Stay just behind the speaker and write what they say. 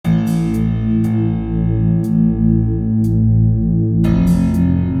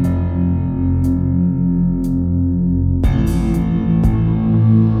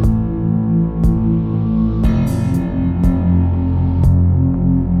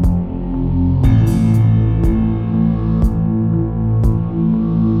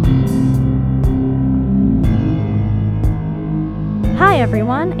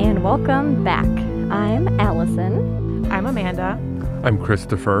everyone, and welcome back. I'm Allison. I'm Amanda. I'm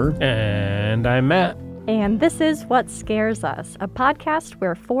Christopher. And I'm Matt. And this is What Scares Us, a podcast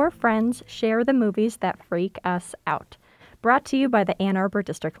where four friends share the movies that freak us out. Brought to you by the Ann Arbor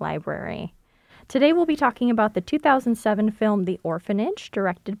District Library. Today we'll be talking about the 2007 film The Orphanage,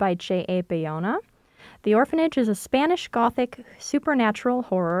 directed by J.A. Bayona. The Orphanage is a Spanish Gothic supernatural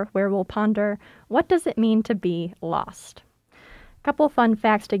horror where we'll ponder, what does it mean to be lost? Couple fun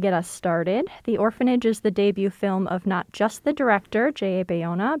facts to get us started. The Orphanage is the debut film of not just the director, J.A.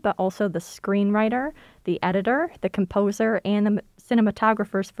 Bayona, but also the screenwriter, the editor, the composer, and the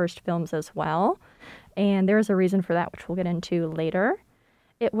cinematographer's first films as well. And there's a reason for that, which we'll get into later.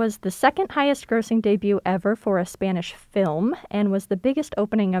 It was the second highest grossing debut ever for a Spanish film and was the biggest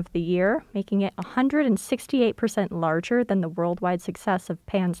opening of the year, making it 168% larger than the worldwide success of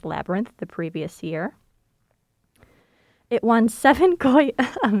Pan's Labyrinth the previous year. It won 7 Goya...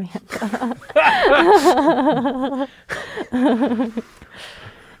 Amanda.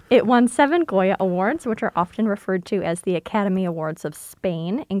 It won 7 Goya Awards, which are often referred to as the Academy Awards of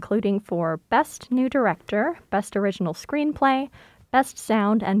Spain, including for Best New Director, Best Original Screenplay, Best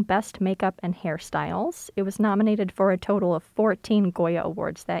Sound, and Best Makeup and Hairstyles. It was nominated for a total of 14 Goya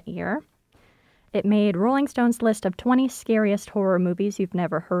Awards that year. It made Rolling Stone's list of 20 scariest horror movies you've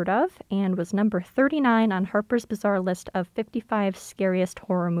never heard of and was number 39 on Harper's Bazaar list of 55 scariest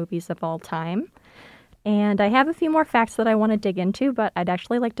horror movies of all time. And I have a few more facts that I want to dig into, but I'd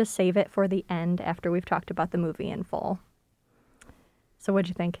actually like to save it for the end after we've talked about the movie in full. So what'd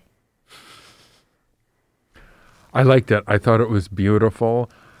you think? I liked it. I thought it was beautiful.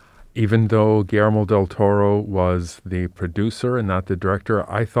 Even though Guillermo del Toro was the producer and not the director,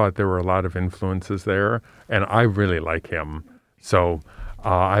 I thought there were a lot of influences there, and I really like him. So,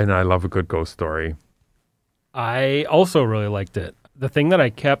 and I love a good ghost story. I also really liked it. The thing that I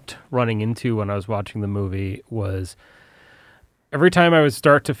kept running into when I was watching the movie was every time I would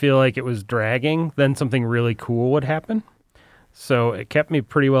start to feel like it was dragging, then something really cool would happen. So it kept me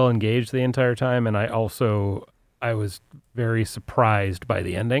pretty well engaged the entire time, and I was very surprised by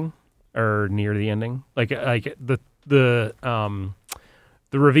the ending. Or near the ending, like the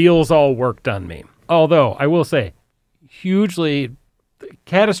reveals all worked on me. Although I will say, hugely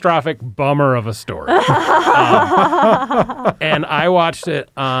catastrophic bummer of a story. And I watched it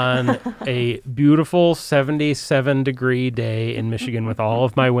on a beautiful 77-degree day in Michigan with all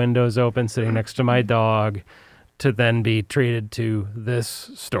of my windows open, sitting next to my dog, to then be treated to this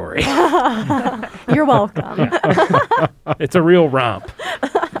story. You're welcome. It's a real romp.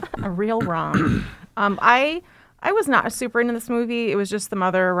 A real romp. I was not super into this movie. It was just the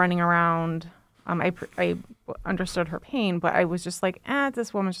mother running around. I understood her pain, but I was just like,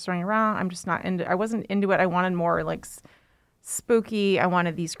 this woman's just running around. I'm just not into. I wasn't into it. I wanted more like spooky. I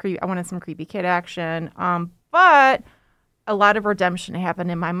wanted some creepy kid action. But a lot of redemption happened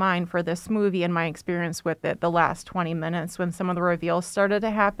in my mind for this movie and my experience with it the last 20 minutes when some of the reveals started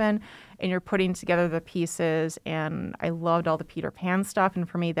to happen and you're putting together the pieces. And I loved all the Peter Pan stuff. And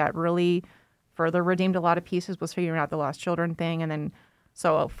for me, that really further redeemed a lot of pieces was figuring out the lost children thing. And then,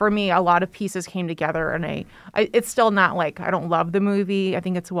 so for me, a lot of pieces came together and it's still not like, I don't love the movie. I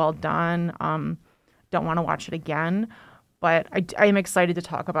think it's well done. Don't want to watch it again, but I am excited to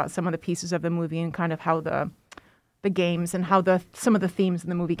talk about some of the pieces of the movie and kind of how the games and how some of the themes in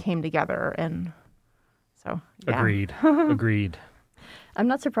the movie came together. And so, yeah. Agreed. I'm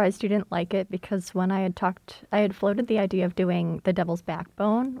not surprised you didn't like it because when I had floated the idea of doing The Devil's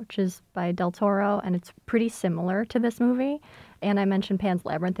Backbone, which is by Del Toro, and it's pretty similar to this movie. And I mentioned Pan's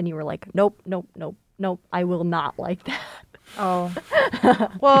Labyrinth, and you were like, nope, I will not like that. Oh,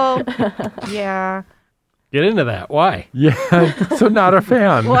 well, yeah. Get into that. Why? Yeah, so not a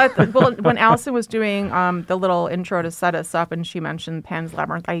fan. Well, when Allison was doing the little intro to set us up and she mentioned Pan's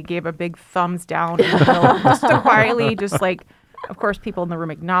Labyrinth, I gave a big thumbs down in the middle, just to quietly, just like, of course, people in the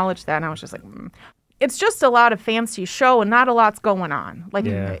room acknowledged that, and I was just like, It's just a lot of fancy show and not a lot's going on. Like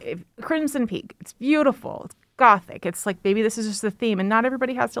Crimson Peak, it's beautiful, it's gothic. It's like, maybe this is just the theme, and not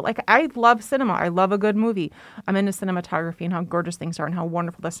everybody has to like. I love cinema. I love a good movie. I'm into cinematography and how gorgeous things are and how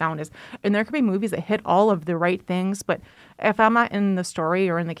wonderful the sound is. And there could be movies that hit all of the right things, but if I'm not in the story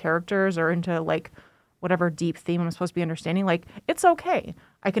or in the characters or into like whatever deep theme I'm supposed to be understanding, like, it's okay.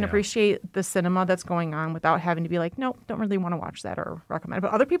 I can appreciate the cinema that's going on without having to be like, nope, don't really want to watch that or recommend it.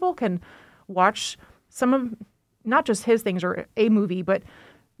 But other people can watch some of, not just his things or a movie, but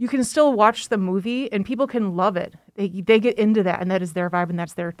you can still watch the movie and people can love it. They get into that, and that is their vibe and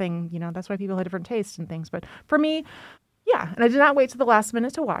that's their thing. You know, that's why people have different tastes and things. But for me, yeah. And I did not wait to the last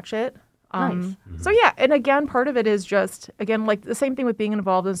minute to watch it. Nice. So yeah, and again, part of it is just, again, like the same thing with being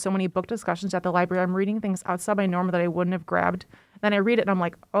involved in so many book discussions at the library. I'm reading things outside my norm that I wouldn't have grabbed. Then I read it and I'm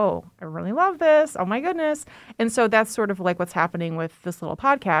like, oh, I really love this. Oh my goodness. And so that's sort of like what's happening with this little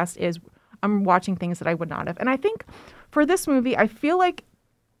podcast is I'm watching things that I would not have. And I think for this movie, I feel like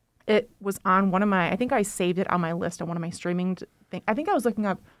it was on one of my, I think I saved it on my list on one of my streaming things. I think I was looking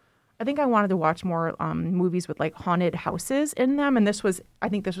up, I think I wanted to watch more movies with like haunted houses in them. And I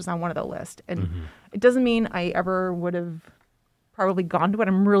think this was on one of the list. And it doesn't mean I ever would have probably gone to it.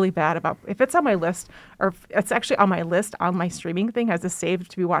 I'm really bad about, if it's on my list or if it's actually on my list on my streaming thing as a save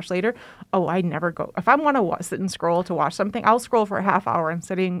to be watched later. Oh, I never go. If I want to sit and scroll to watch something, I'll scroll for a half hour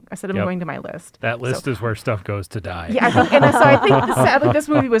instead of going to my list. That list is where stuff goes to die. Yeah, I think sadly this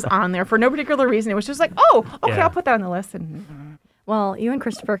movie was on there for no particular reason. It was just like, oh, okay, I'll put that on the list. And Well, you and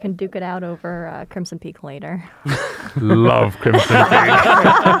Christopher can duke it out over Crimson Peak later. Love Crimson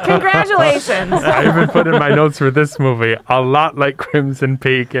Peak. Congratulations. I even put in my notes for this movie, a lot like Crimson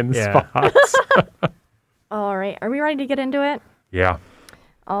Peak in spots. All right. Are we ready to get into it? Yeah.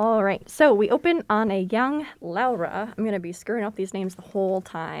 All right. So we open on a young Laura. I'm going to be screwing up these names the whole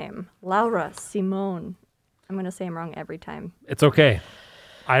time. Laura Simone. I'm going to say them wrong every time. It's okay.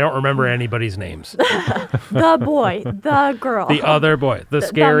 I don't remember anybody's names. The boy, the girl. The other boy, the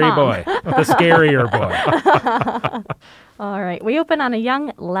scary boy, the scarier boy. All right. We open on a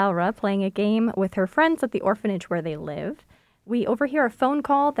young Laura playing a game with her friends at the orphanage where they live. We overhear a phone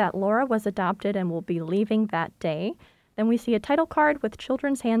call that Laura was adopted and will be leaving that day. Then we see a title card with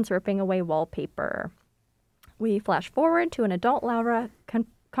children's hands ripping away wallpaper. We flash forward to an adult Laura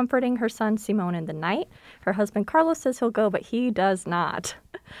comforting her son Simone in the night. Her husband Carlos says he'll go, but he does not.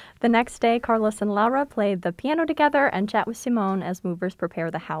 The next day, Carlos and Laura play the piano together and chat with Simone as movers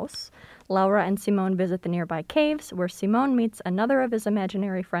prepare the house. Laura and Simone visit the nearby caves, where Simone meets another of his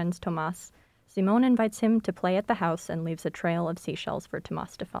imaginary friends, Tomas. Simone invites him to play at the house and leaves a trail of seashells for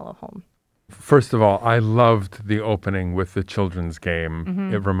Tomas to follow home. First of all, I loved the opening with the children's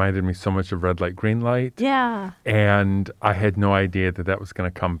game. It reminded me so much of Red Light, Green Light. Yeah. And I had no idea that was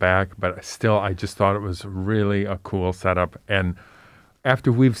going to come back, but still, I just thought it was really a cool setup. And after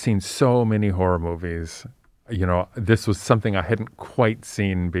we've seen so many horror movies, you know, this was something I hadn't quite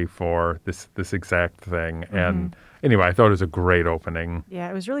seen before, this exact thing. And anyway, I thought it was a great opening. Yeah,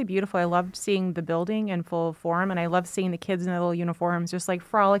 it was really beautiful. I loved seeing the building in full form, and I loved seeing the kids in their little uniforms just like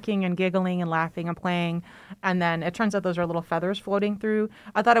frolicking and giggling and laughing and playing. And then it turns out those are little feathers floating through.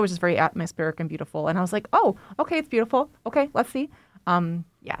 I thought it was just very atmospheric and beautiful. And I was like, oh, okay, it's beautiful. Okay, let's see.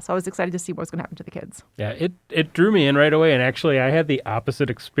 Yeah, so I was excited to see what was going to happen to the kids. Yeah, it drew me in right away, and actually I had the opposite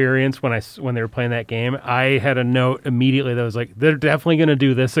experience when they were playing that game. I had a note immediately that was like, they're definitely going to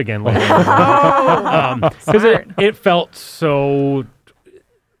do this again later. Because it felt so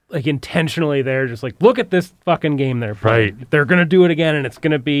like intentionally there, just like, look at this fucking game they're playing. Right. They're going to do it again, and it's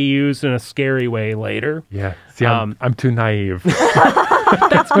going to be used in a scary way later. Yeah, see, I'm too naive.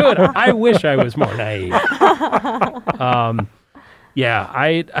 That's good. I wish I was more naive. Yeah,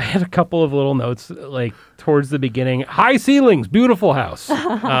 I had a couple of little notes, like towards the beginning. High ceilings, beautiful house.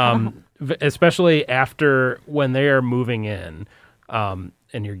 Especially after when they are moving in, and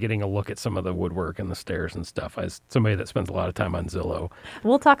you're getting a look at some of the woodwork and the stairs and stuff. As somebody that spends a lot of time on Zillow.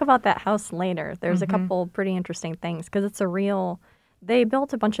 We'll talk about that house later. There's a couple pretty interesting things because it's they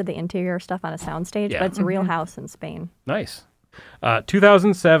built a bunch of the interior stuff on a soundstage, but it's a real house in Spain. Nice.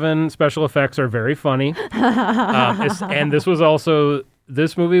 2007 special effects are very funny. And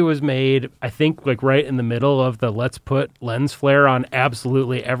this movie was made, I think, like right in the middle of the let's put lens flare on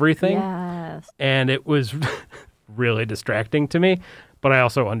absolutely everything. Yes. And it was really distracting to me. But I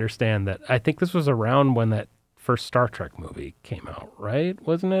also understand that I think this was around when that first Star Trek movie came out, right?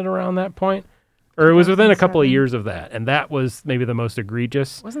 Wasn't it around that point? Or it was within a couple of years of that. And that was maybe the most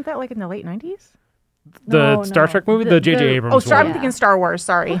egregious. Wasn't that like in the late 90s? The Star Trek movie? The J.J. Abrams one. I'm thinking Star Wars,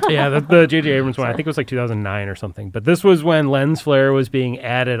 sorry. Yeah, the J.J. Abrams one. I think it was like 2009 or something. But this was when lens flare was being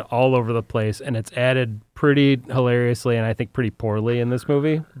added all over the place, and it's added pretty hilariously and I think pretty poorly in this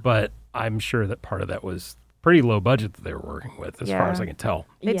movie. But I'm sure that part of that was pretty low budget that they were working with, as far as I can tell.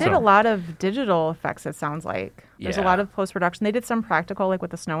 They did a lot of digital effects, it sounds like. There's a lot of post-production. They did some practical, like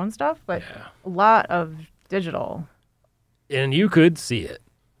with the snow and stuff, but a lot of digital. And you could see it.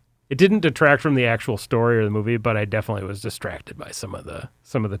 It didn't detract from the actual story or the movie, but I definitely was distracted by some of the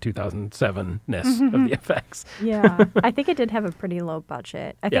 2007-ness of the effects. Yeah, I think it did have a pretty low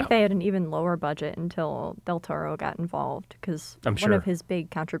budget. I think Yeah. they had an even lower budget until Del Toro got involved because I'm one sure. of his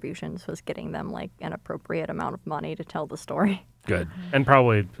big contributions was getting them like an appropriate amount of money to tell the story. Good. And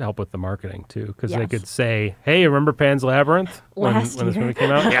probably help with the marketing, too, because they Yes. could say, hey, remember Pan's Labyrinth when Last this year. movie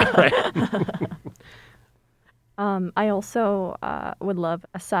came out? Yeah, right. I also would love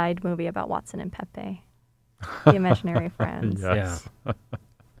a side movie about Watson and Pepe, the imaginary friends. Yes.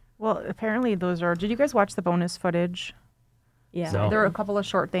 Well, apparently those are. Did you guys watch the bonus footage? Yeah. No. There are a couple of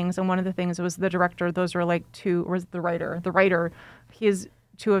short things, and one of the things was the director. Those are like two, or was it the writer? The writer, his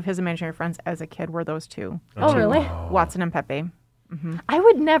two of his imaginary friends as a kid were those two, Oh, really? Watson and Pepe. I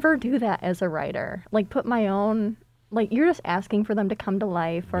would never do that as a writer. Like, put my own. Like, you're just asking for them to come to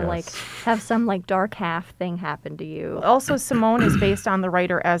life or, like, Yes. have some, like, dark half thing happen to you. Also, Simone is based on the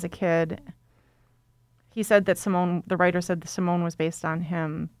writer as a kid. He said that the writer said that Simone was based on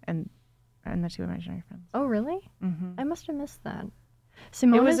him and the two imaginary friends. Oh, really? Mm-hmm. I must have missed that.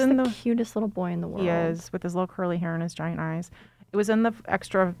 Simone was is in the the- cutest little boy in the world. He is, with his little curly hair and his giant eyes. It was in the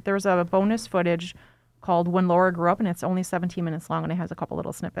extra. There was a bonus footage called When Laura Grew Up, and it's only 17 minutes long, and it has a couple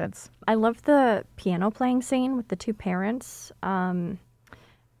little snippets. I love the piano playing scene with the two parents.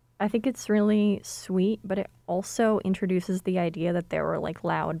 I think it's really sweet, but it also introduces the idea that there were like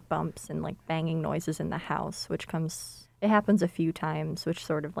loud bumps and like banging noises in the house, it happens a few times, which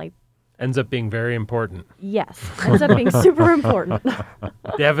sort of like, Ends up being very important. yes, ends up being super important.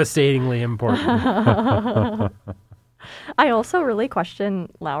 Devastatingly important. I also really question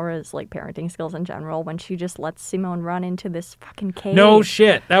Laura's like parenting skills in general when she just lets Simone run into this fucking cave. No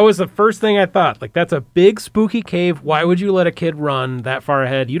shit. That was the first thing I thought. Like, that's a big, spooky cave. Why would you let a kid run that far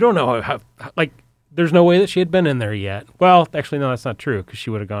ahead? You don't know how like, there's no way that she had been in there yet. Well, actually, no, that's not true, because she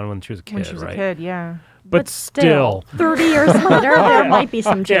would have gone when she was a kid, When she was right? a kid, yeah. But still. 30 years later, there might be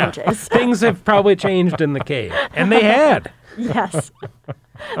some Yeah. changes. Things have probably changed in the cave. And they had. Yes.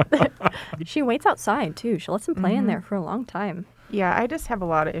 She waits outside too. She lets him play in there for a long time. Yeah, I just have a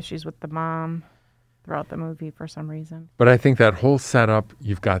lot of issues with the mom throughout the movie for some reason. But I think that whole setup,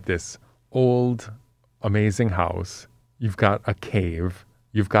 you've got this old, amazing house, you've got a cave,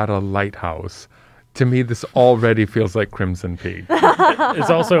 you've got a lighthouse. To me, this already feels like Crimson Peak. It's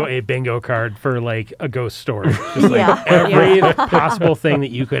also a bingo card for, like, a ghost story. Just like Yeah. every possible thing that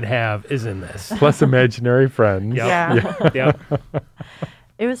you could have is in this. Plus imaginary friends. Yep. Yeah. Yep.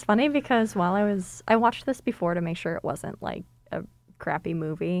 It was funny because I watched this before to make sure it wasn't like a crappy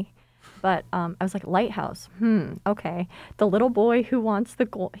movie. But I was like, lighthouse. Okay. The little boy who wants the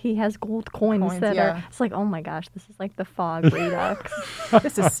gold, he has gold coins Coins, that yeah. are, it's like, oh my gosh, this is like the Fog Redux.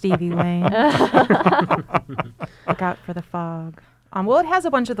 This is Stevie Wayne. Look out for the fog. Well, it has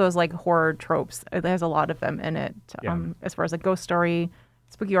a bunch of those like horror tropes. It has a lot of them in it. Yeah. As far as like ghost story,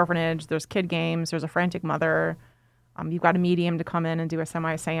 spooky orphanage, there's kid games, there's a frantic mother. You've got a medium to come in and do a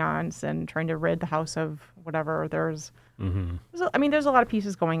semi-seance and trying to rid the house of whatever. There's a lot of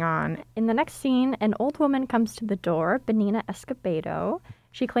pieces going on. In the next scene, an old woman comes to the door, Benina Escobedo.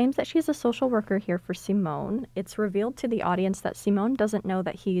 She claims that she's a social worker here for Simone. It's revealed to the audience that Simone doesn't know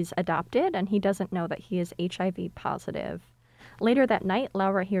that he's adopted and he doesn't know that he is HIV positive. Later that night,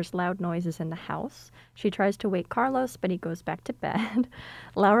 Laura hears loud noises in the house. She tries to wake Carlos, but he goes back to bed.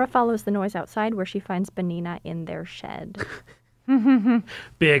 Laura follows the noise outside where she finds Benina in their shed.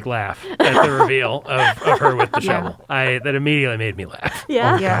 Big laugh at the reveal of her with the shovel. That immediately made me laugh.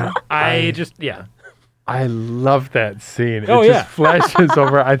 Yeah. Yeah. I love that scene. Oh, it yeah. just flashes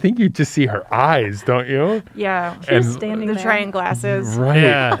over. I think you just see her eyes, don't you? Yeah. She's And- standing The there. giant glasses. Right.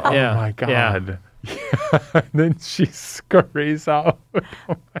 Yeah, Oh yeah, my yeah. God. And then she scurries out.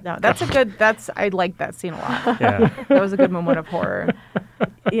 No, I like that scene a lot. Yeah. That was a good moment of horror.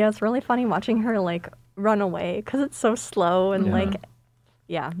 Yeah, it's really funny watching her like run away because it's so slow and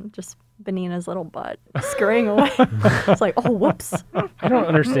just Benina's little butt scurrying away. It's like, oh, whoops. I don't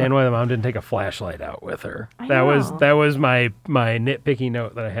understand why the mom didn't take a flashlight out with her. I That know. was my nitpicky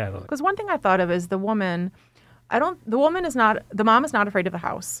note that I had. Because one thing I thought of is the mom is not afraid of the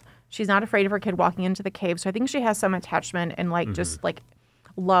house. She's not afraid of her kid walking into the cave. So I think she has some attachment and like just like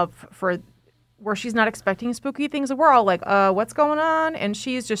love for where she's not expecting spooky things. And we're all like, what's going on? And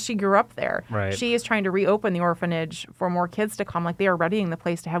she grew up there. Right. She is trying to reopen the orphanage for more kids to come. Like they are readying the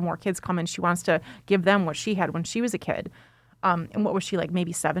place to have more kids come, and she wants to give them what she had when she was a kid. And what was she, like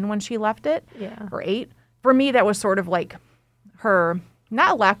maybe 7 when she left it? Yeah. Or 8? For me, that was sort of like her,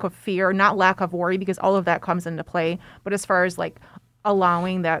 not lack of fear, not lack of worry, because all of that comes into play. But as far as like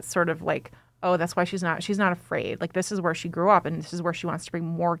allowing that sort of like oh, that's why she's not afraid. Like, this is where she grew up, and this is where she wants to bring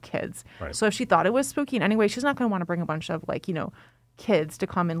more kids. Right. So if she thought it was spooky in any way, she's not going to want to bring a bunch of, like, kids to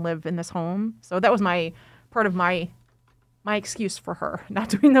come and live in this home. So that was part of my excuse for her not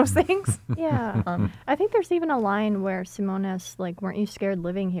doing those things. Yeah. I think there's even a line where Simone asks, like, weren't you scared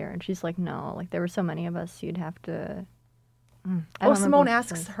living here? And she's like, no, like, there were so many of us, you'd have to. I don't remember Simone what she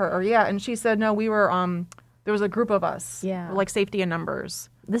asks said. her, and she said, no, we were, there was a group of us. Yeah. Like safety in numbers.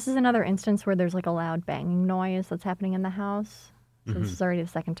 This is another instance where there's like a loud banging noise that's happening in the house. So this is already the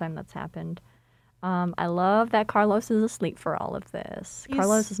second time that's happened. I love that Carlos is asleep for all of this.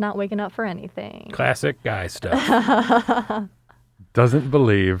 Carlos is not waking up for anything. Classic guy stuff. Doesn't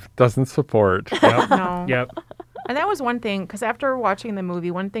believe, doesn't support. Yep. No. Yep. And that was one thing, because after watching the movie,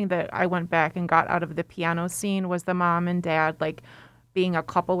 one thing that I went back and got out of the piano scene was the mom and dad, like, being a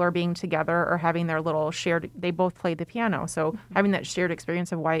couple or being together or having their little shared, they both played the piano. So having that shared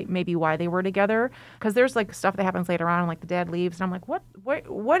experience of why they were together. Because there's, like, stuff that happens later on, like the dad leaves, and I'm like,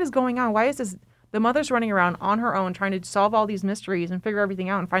 what is going on? Why is this? The mother's running around on her own trying to solve all these mysteries and figure everything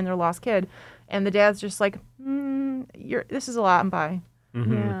out and find their lost kid. And the dad's just like, this is a lot, and bye.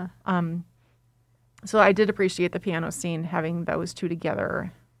 Yeah. So I did appreciate the piano scene, having those two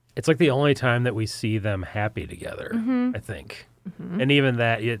together. It's like the only time that we see them happy together, I think. And even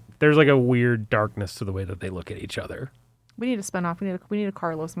that, there's like a weird darkness to the way that they look at each other. We need a spinoff. We need a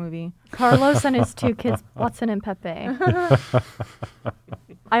Carlos movie. Carlos and his two kids, Watson and Pepe.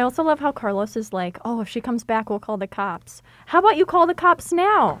 I also love how Carlos is like, oh, if she comes back, we'll call the cops. How about you call the cops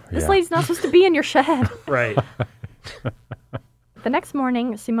now? This Yeah. lady's not supposed to be in your shed. Right. The next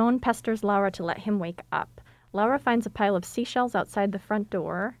morning, Simone pesters Laura to let him wake up. Laura finds a pile of seashells outside the front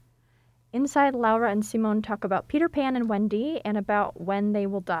door. Inside, Laura and Simone talk about Peter Pan and Wendy and about when they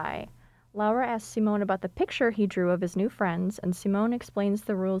will die. Laura asks Simone about the picture he drew of his new friends, and Simone explains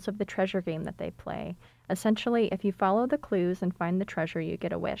the rules of the treasure game that they play. Essentially, if you follow the clues and find the treasure, you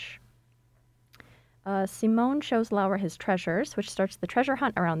get a wish. Simone shows Laura his treasures, which starts the treasure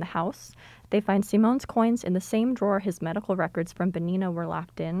hunt around the house. They find Simone's coins in the same drawer his medical records from Benina were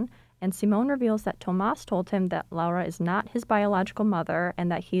locked in, and Simone reveals that Tomas told him that Laura is not his biological mother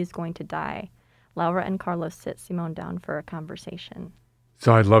and that he is going to die. Laura and Carlos sit Simone down for a conversation.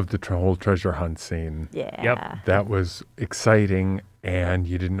 So I loved the whole treasure hunt scene. Yeah. Yep. That was exciting, and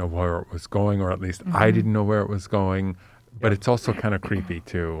you didn't know where it was going, or at least I didn't know where it was going. But it's also kind of creepy,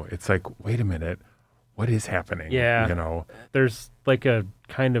 too. It's like, wait a minute, what is happening? Yeah. You know? There's like a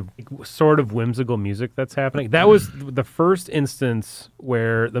kind of sort of whimsical music that's happening. That was the first instance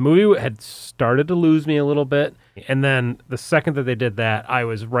where the movie had started to lose me a little bit. And then the second that they did that, I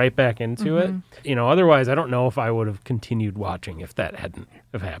was right back into it. You know, otherwise, I don't know if I would have continued watching if that hadn't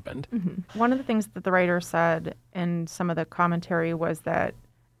have happened. One of the things that the writer said in some of the commentary was that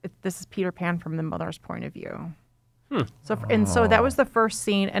this is Peter Pan from the mother's point of view. So that was the first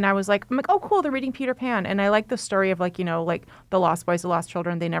scene, and I'm like, oh, cool, they're reading Peter Pan, and I like the story of, like, you know, like the lost boys, the lost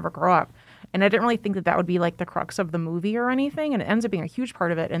children, they never grow up, and I didn't really think that would be like the crux of the movie or anything, and it ends up being a huge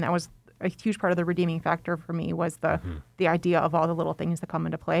part of it, and that was a huge part of the redeeming factor for me was the idea of all the little things that come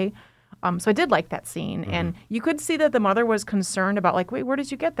into play. So I did like that scene, and you could see that the mother was concerned about, like, wait, where did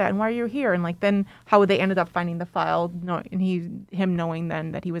you get that, and why are you here, and like then how they ended up finding the file, and him knowing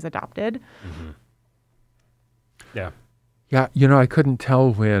then that he was adopted. Yeah. Yeah, you know, I couldn't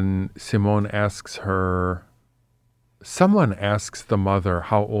tell when Simone asks her, someone asks the mother,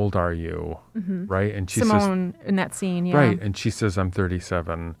 how old are you? Right? And she Simone in that scene, yeah. right, and she says, I'm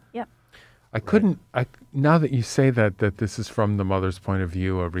 37. Yep. I couldn't, now that you say that this is from the mother's point of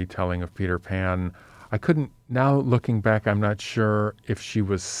view, a retelling of Peter Pan, I couldn't, now looking back, I'm not sure if she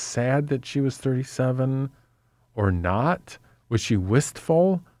was sad that she was 37 or not. Was she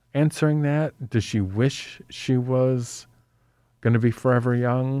wistful answering that? Does she wish she was going to be forever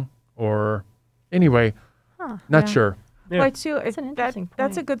young? Or anyway, not sure. Yeah. Well, too, That's an interesting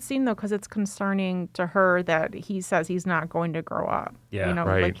that's a point. good scene, though, because it's concerning to her that he says he's not going to grow up. Yeah. You know,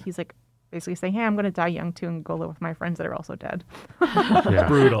 Right. like he's like basically saying, hey, I'm going to die young, too, and go live with my friends that are also dead. Yeah.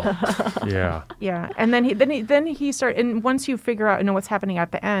 Brutal. Yeah. Yeah. And then he started, and once you figure out, what's happening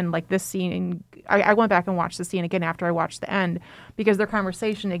at the end, like this scene, I went back and watched the scene again after I watched the end, because their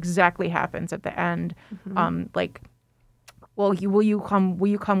conversation exactly happens at the end. Like, well, will you come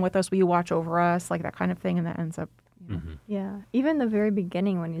with us? Will you watch over us? Like that kind of thing. And that ends up, Yeah. Even the very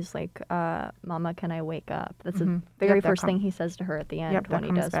beginning when he's like, Mama, can I wake up? That's the Yep, very that first thing he says to her at the end Yep, that when he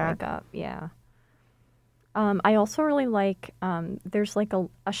comes does back. wake up. Yeah. I also really like, there's like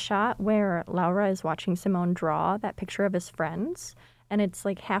a shot where Laura is watching Simone draw that picture of his friends. And it's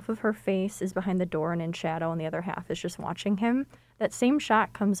like half of her face is behind the door and in shadow, and the other half is just watching him. That same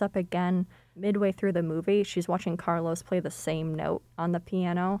shot comes up again midway through the movie, she's watching Carlos play the same note on the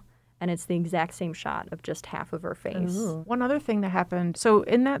piano, and it's the exact same shot of just half of her face. Ooh. One other thing that happened. So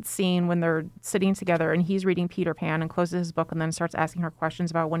in that scene when they're sitting together and he's reading Peter Pan and closes his book and then starts asking her questions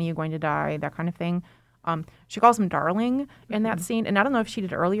about when are you going to die, that kind of thing. She calls him Darling in that scene. And I don't know if she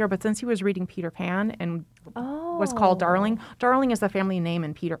did earlier, but since he was reading Peter Pan and was called Darling, Darling is the family name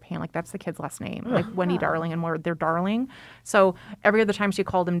in Peter Pan. Like, that's the kid's last name. Like, Wendy Darling and more, they're Darling. So every other time she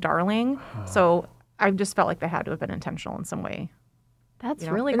called him Darling. So I just felt like they had to have been intentional in some way. That's You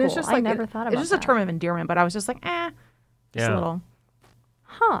know? really And cool. it's just I like never thought about It's just that. a term of endearment, but I was just like, just Yeah. a little.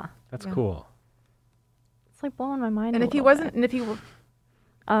 Huh. That's cool. It's like blowing my mind. And a if he little wasn't, and if he were,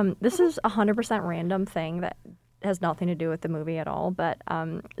 bit. This is a 100% random thing that has nothing to do with the movie at all. But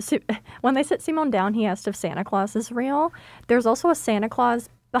when they sit Simone down, he asked if Santa Claus is real. There's also a Santa Claus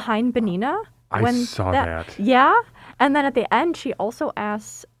behind Benina. I saw that. Yeah. And then at the end, she also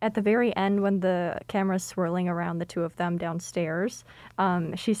asks, at the very end, when the camera's swirling around the two of them downstairs,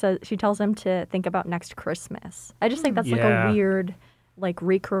 she tells him to think about next Christmas. I just think that's like Yeah. a weird, like,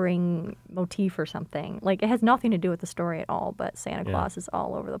 recurring motif or something. Like, it has nothing to do with the story at all, but Santa Claus is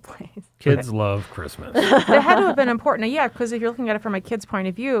all over the place. Kids love Christmas. that had to have been important. Yeah, because if you're looking at it from a kid's point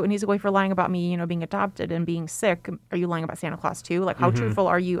of view, and he's away for lying about me, being adopted and being sick, are you lying about Santa Claus too? Like, how truthful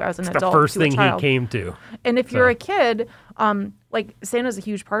are you as an It's the adult first to thing a he child? came to. And if you're a kid, like, Santa's a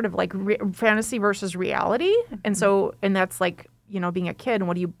huge part of like fantasy versus reality, and so that's like being a kid. And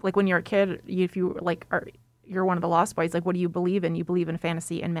what do you like when you're a kid? If you like you're one of the Lost Boys, like, what do you believe in? You believe in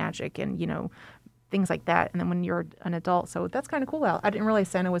fantasy and magic and things like that. And then when you're an adult, so that's kind of cool. I didn't realize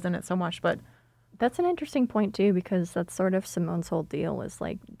Santa was in it so much, but That's an interesting point, too, because that's sort of Simone's whole deal is,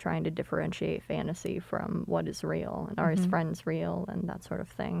 like, trying to differentiate fantasy from what is real, and are his friends real, and that sort of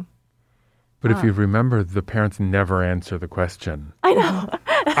thing. But if you remember, the parents never answer the question. I know.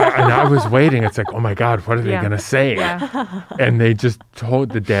 And I was waiting. It's like, oh my God, what are they Yeah. going to say? yeah. And they just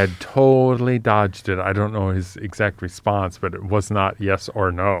the dad totally dodged it. I don't know his exact response, but it was not yes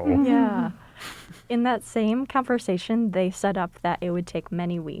or no. Yeah. In that same conversation, they set up that it would take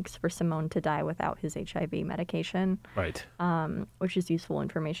many weeks for Simone to die without his HIV medication, Right. which is useful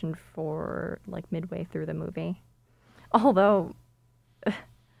information for, like, midway through the movie. Although,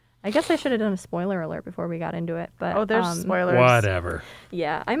 I guess I should have done a spoiler alert before we got into it. But There's spoilers. Whatever.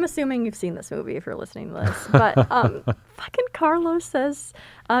 yeah, I'm assuming you've seen this movie if you're listening to this. But fucking Carlos says,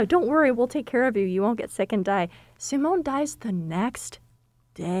 don't worry, we'll take care of you. You won't get sick and die. Simone dies the next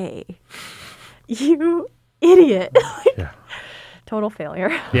day. You idiot. Yeah. Total failure.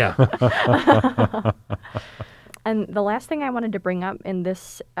 Yeah. And the last thing I wanted to bring up in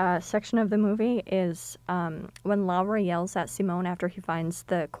this section of the movie is when Laura yells at Simone after he finds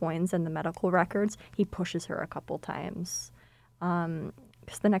the coins and the medical records, he pushes her a couple times.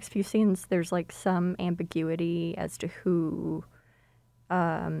 Because the next few scenes, there's like some ambiguity as to who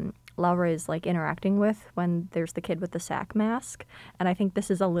Laura is like interacting with when there's the kid with the sack mask. And I think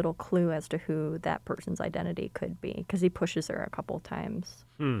this is a little clue as to who that person's identity could be because he pushes her a couple times.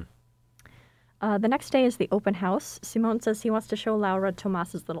 The next day is the open house. Simone says he wants to show Laura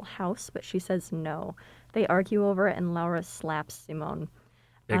Tomas's little house, but she says no. They argue over it, and Laura slaps Simone.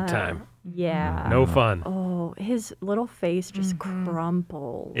 Big time. Yeah. No fun. Oh, his little face just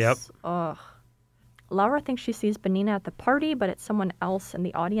crumples. Yep. Ugh. Laura thinks she sees Benina at the party, but it's someone else, and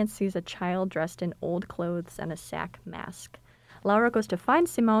the audience sees a child dressed in old clothes and a sack mask. Laura goes to find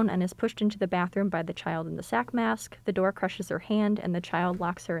Simone and is pushed into the bathroom by the child in the sack mask. The door crushes her hand, and the child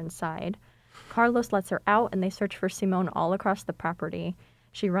locks her inside. Carlos lets her out, and they search for Simone all across the property.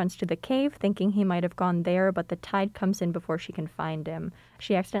 She runs to the cave, thinking he might have gone there, but the tide comes in before she can find him.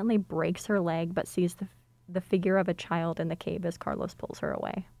 She accidentally breaks her leg, but sees the figure of a child in the cave as Carlos pulls her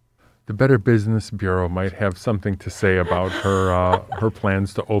away. The Better Business Bureau might have something to say about her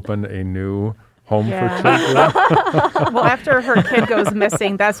plans to open a new home for children. Well, after her kid goes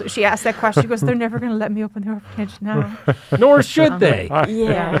missing, that's what she asked that question. She goes, "They're never going to let me open the orphanage now." Nor should they.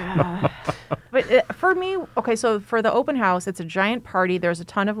 Yeah. But for me, okay, so for the open house, it's a giant party. There's a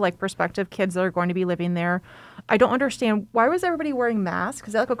ton of like prospective kids that are going to be living there. I don't understand, why was everybody wearing masks?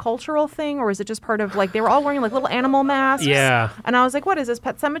 Is that like a cultural thing, or is it just part of like they were all wearing like little animal masks? Yeah. And I was like, what is this,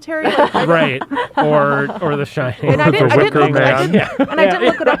 Pet Cemetery? Like, Right. Or The Shining. And I didn't Wicker Man.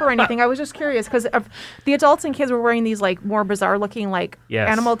 look it up or anything. I was just curious because the adults and kids were wearing these like more bizarre looking like Yes.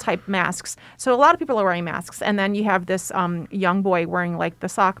 animal type masks. So a lot of people are wearing masks, and then you have this young boy wearing like the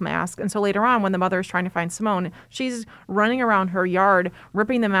sock mask. And so later on, when the mother is trying to find Simone, she's running around her yard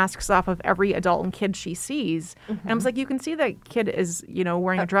ripping the masks off of every adult and kid she sees. And I was like, you can see that kid is,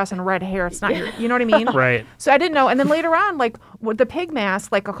 wearing a dress and red hair. It's not your, you know what I mean? Right. So I didn't know. And then later on, like with the pig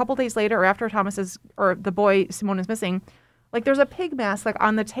mask, like a couple days later, or after or the boy Simone is missing, like there's a pig mask like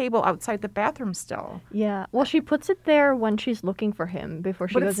on the table outside the bathroom still. Yeah. Well, she puts it there when she's looking for him before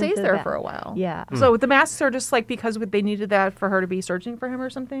she But it goes stays into there the for a while. Yeah. So the masks are just like because they needed that for her to be searching for him or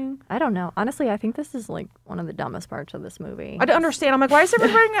something. I don't know. Honestly, I think this is like one of the dumbest parts of this movie. I don't understand. I'm like, why is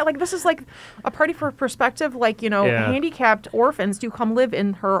everyone wearing it? Like, this is like a party for perspective. Like, handicapped orphans do come live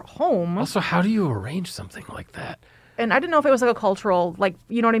in her home. Also, how do you arrange something like that? And I didn't know if it was like a cultural, like,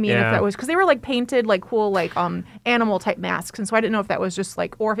 you know what I mean? Yeah. If that was, because they were like painted, like cool, like animal type masks. And so I didn't know if that was just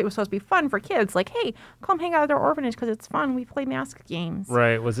like, or if it was supposed to be fun for kids. Like, hey, come hang out at our orphanage because it's fun. We play mask games.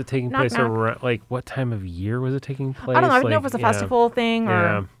 Right. Was it taking Knock, place knock. around, like, what time of year was it taking place? I don't know. I didn't know if it was a festival thing or.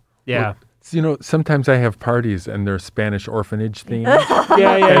 Yeah. Yeah. So, sometimes I have parties and they're Spanish orphanage themed.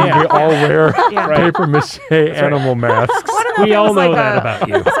 Yeah. And we all wear Yeah. paper mache animal masks. I don't know if We it all was know like that about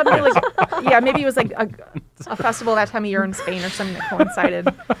you. something like, yeah, maybe it was like a festival that time of year in Spain or something that coincided.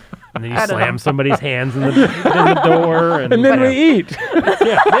 And then you I don't slam know. somebody's hands in the door. And And then we eat.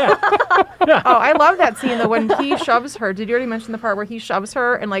 Oh, I love that scene though when he shoves her. Did you already mention the part where he shoves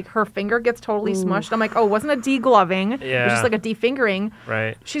her and like her finger gets totally smushed? I'm like, oh, it wasn't a degloving. It was Yeah. just like a defingering.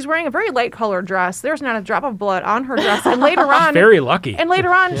 Right. She's wearing a very light colored dress. There's not a drop of blood on her dress. And later on, Very lucky. and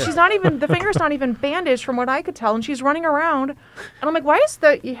later on, she's not even the finger's not even bandaged from what I could tell, and she's running around. And I'm like, why is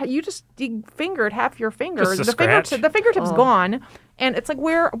you just defingered half your finger? Just a scratch. The fingertip's gone. And it's like,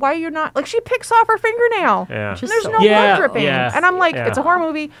 why are you not, like, she picks off her fingernail. Yeah. And Just there's so- no Yeah, blood dripping. yeah, And I'm like, yeah. it's a horror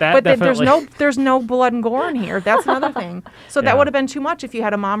movie, That but definitely- there's no blood and gore in here. That's another thing. So Yeah. that would have been too much if you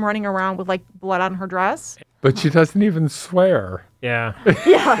had a mom running around with, like, blood on her dress. But she doesn't even swear. Yeah.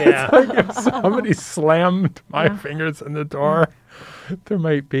 Yeah. Yeah. Somebody slammed my fingers in the door. There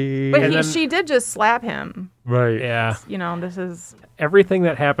might be. But And then- she did just slap him. Right. Yeah. This is... Everything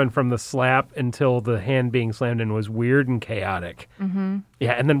that happened from the slap until the hand being slammed in was weird and chaotic. Mm-hmm.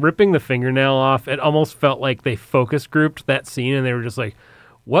 Yeah, and then ripping the fingernail off, it almost felt like they focus grouped that scene and they were just like,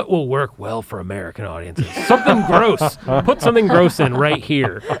 what will work well for American audiences? Something gross. Put something gross in right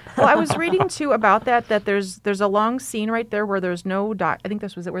here. Well, I was reading too about that there's a long scene right there where there's no I think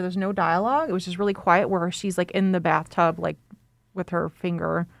this was it, where there's no dialogue. It was just really quiet where she's like in the bathtub like with her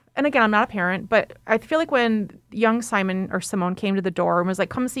finger. And again, I'm not a parent, but I feel like when young Simon or Simone came to the door and was like,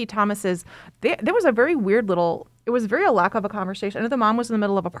 come see Thomas's, there was a very weird it was very a lack of a conversation. I know the mom was in the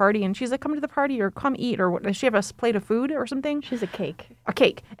middle of a party and she's like, come to the party or come eat, or does she have a plate of food or something? She's a cake. A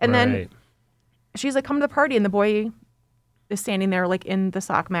cake. And then Right. she's like, come to the party, and the boy is standing there like in the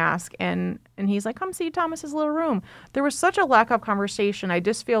sock mask, and he's like, come see Thomas's little room. There was such a lack of conversation. I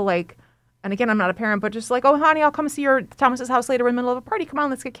just feel like, and again, I'm not a parent, but just like, oh honey, I'll come see your Thomas's house later in the middle of a party. Come on,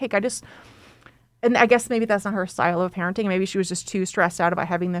 let's get cake. And I guess maybe that's not her style of parenting. Maybe she was just too stressed out about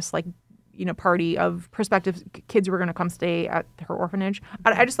having this like, party of prospective kids who were going to come stay at her orphanage.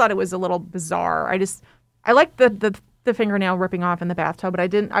 I just thought it was a little bizarre. I liked the fingernail ripping off in the bathtub,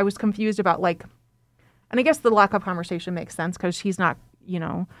 but I was confused about like, and I guess the lack of conversation makes sense because he's not,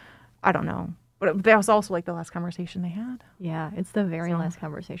 I don't know. But that was also like the last conversation they had. Yeah, it's the very last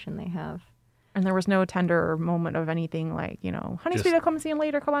conversation they have. And there was no tender moment of anything like, honey, Just- sweetie, I'll come see him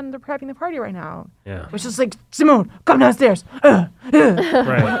later. Come on, they're having the party right now. Yeah. Which is like, Simone, come downstairs.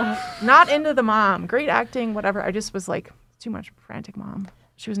 Right. Not into the mom. Great acting, whatever. I just was like, too much frantic mom.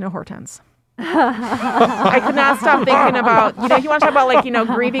 She was no Hortense. I could not stop thinking about, you want to talk about like,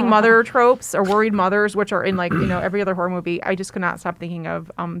 grieving mother tropes or worried mothers, which are in like, every other horror movie. I just could not stop thinking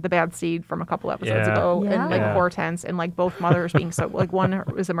of the bad seed from a couple episodes Yeah. ago and like Yeah. Hortense and like both mothers being so, like one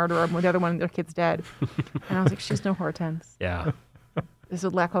is a murderer and the other one, their kid's dead. And I was like, she's no Hortense. Yeah. There's a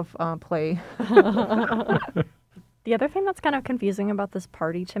lack of play. The other thing that's kind of confusing about this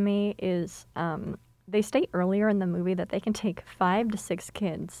party to me is they state earlier in the movie that they can take 5 to 6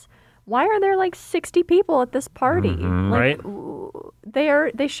 kids. Why are there like 60 people at this party? Like,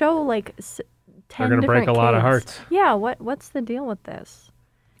 Right. They show like 10 They're gonna break different a lot of kids. hearts. Yeah, what's the deal with this?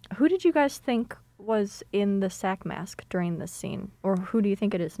 Who did you guys think was in the sack mask during this scene? Or who do you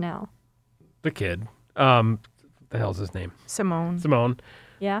think it is now? The kid. The hell's his name? Simone. Simone.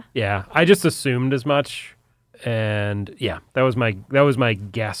 Yeah? Yeah. I just assumed as much. And yeah, that was my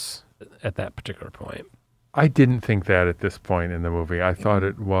guess at that particular point. I didn't think that at this point in the movie. I thought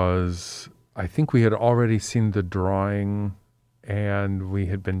it was, I think we had already seen the drawing and we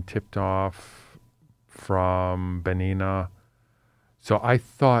had been tipped off from Benina. So I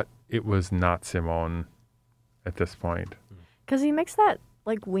thought it was not Simone at this point. Because he makes that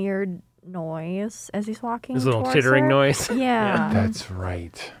like weird noise as he's walking This little towards chittering her. noise. Yeah. That's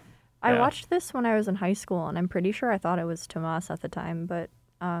right. I Yeah. watched this when I was in high school, and I'm pretty sure I thought it was Tomas at the time, but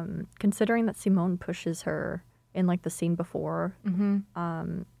considering that Simone pushes her in, like, the scene before,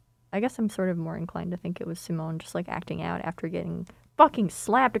 I guess I'm sort of more inclined to think it was Simone just, like, acting out after getting fucking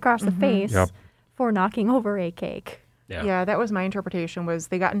slapped across the face for knocking over a cake. Yeah, that was my interpretation, was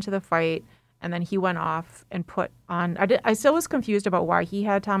they got into the fight, and then he went off and put on... I still was confused about why he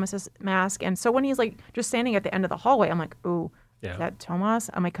had Thomas's mask, and so when he's, like, just standing at the end of the hallway, I'm like, ooh, is that Tomas?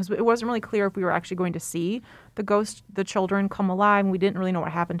 I'm like, because it wasn't really clear if we were actually going to see the children come alive, and we didn't really know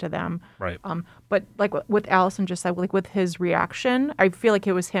what happened to them. Right. But like with Allison just said, like with his reaction, I feel like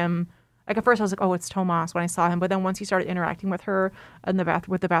it was him. Like at first I was like, oh, it's Tomas when I saw him. But then once he started interacting with her in the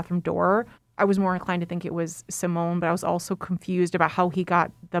with the bathroom door, I was more inclined to think it was Simone. But I was also confused about how he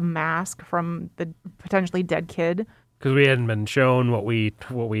got the mask from the potentially dead kid. Because we hadn't been shown what we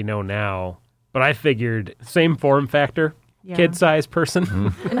know now. But I figured same form factor. Yeah. Kid-sized person.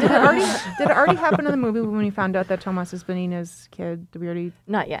 And did it already happen in the movie when we found out that Tomas is Benina's kid? Did we already?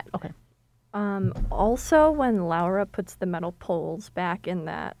 Not yet. Okay. Also, when Laura puts the metal poles back in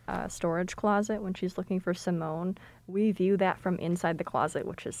that storage closet when she's looking for Simone, we view that from inside the closet,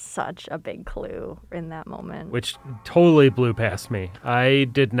 which is such a big clue in that moment. Which totally blew past me. I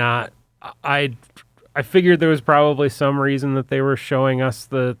did not... I figured there was probably some reason that they were showing us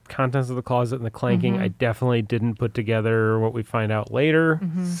the contents of the closet and the clanking. I definitely didn't put together what we find out later.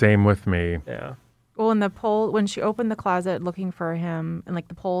 Same with me. Yeah. Well, in the pole, when she opened the closet looking for him, and like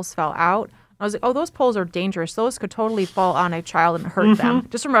the poles fell out, I was like, oh, those poles are dangerous. Those could totally fall on a child and hurt them.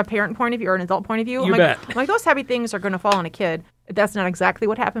 Just from a parent point of view or an adult point of view. You bet. I'm like, those heavy things are going to fall on a kid. That's not exactly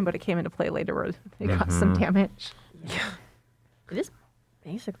what happened, but it came into play later where they got some damage. It is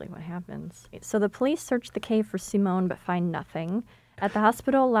basically what happens. So the police search the cave for Simone but find nothing. At the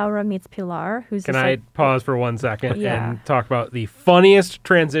hospital, Laura meets Pilar, who's... Can I pause for 1 second Yeah. and talk about the funniest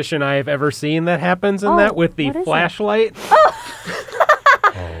transition I have ever seen that happens in that with the what is it? flashlight?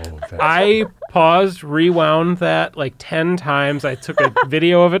 Oh, I paused, rewound that like 10 times. I took a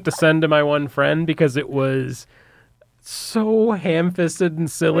video of it to send to my one friend because it was so ham-fisted and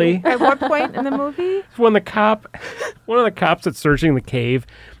silly. At what point in the movie? When one of the cops that's searching the cave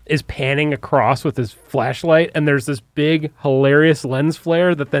is panning across with his flashlight, and there's this big, hilarious lens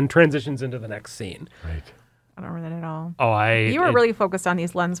flare that then transitions into the next scene. right. I don't remember that at all. Oh, You were really focused on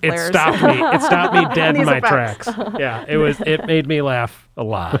these lens It flares. stopped me. It stopped me dead in These my effects. tracks. Yeah, it made me laugh a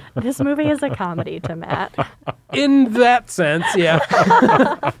lot. This movie is a comedy to Matt. In that sense, yeah.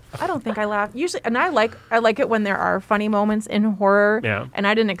 I don't think I laughed. Usually, and I like it when there are funny moments in horror. Yeah. And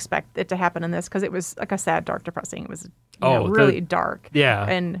I didn't expect it to happen in this because it was like a sad, dark, depressing. It was really dark.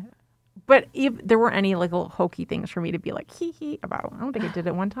 Yeah. But there weren't any like little hokey things for me to be like hee hee about. I don't think I did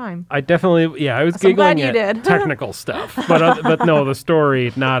it one time. I definitely, I was So I'm glad giggling you at did. technical stuff, but no, the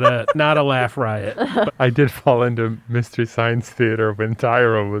story, not a laugh riot. But I did fall into Mystery Science Theater when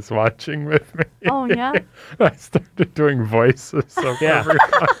Tyra was watching with me. Oh, yeah? I started doing voices of Yeah.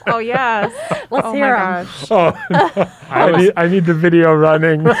 everyone. Oh yes. Let's Oh hear my 'em. gosh. Oh, no. I need the video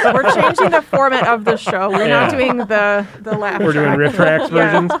running. We're changing the format of the show. We're not Yeah. doing the laugh. we're doing track. riff tracks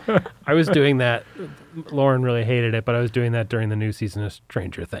Yeah. versions. I was doing that. Lauren really hated it, but I was doing that during the new season of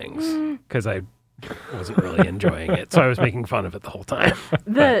Stranger Things because I wasn't really enjoying it, so I was making fun of it the whole time.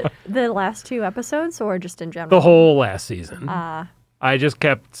 The last 2 episodes or just in general? The whole last season. Ah. I just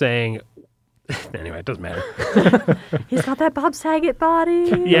kept saying, anyway, it doesn't matter. He's got that Bob Saget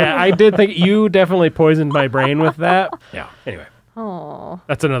body. Yeah, I did think you definitely poisoned my brain with that. Yeah. Anyway, Oh,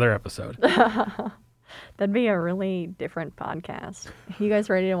 that's another episode. that'd be a really different podcast. You guys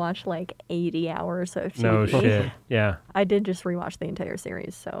ready to watch like 80 hours of TV? No shit. Yeah. I did just rewatch the entire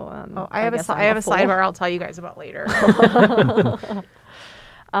series, so Oh, I have guess a I'm fool. sidebar I'll tell you guys about later.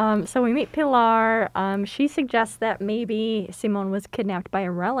 So we meet Pilar. She suggests that maybe Simone was kidnapped by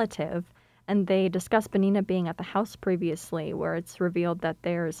a relative, and they discuss Benina being at the house previously, where it's revealed that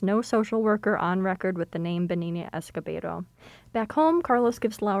there's no social worker on record with the name Benina Escobedo. Back home, Carlos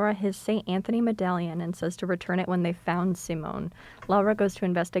gives Laura his St. Anthony medallion and says to return it when they found Simone. Laura goes to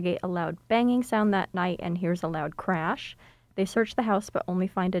investigate a loud banging sound that night and hears a loud crash. They search the house but only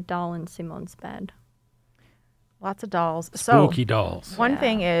find a doll in Simone's bed. Lots of dolls. So Spooky dolls. one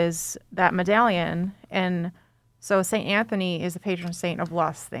thing is that medallion, and so St. Anthony is the patron saint of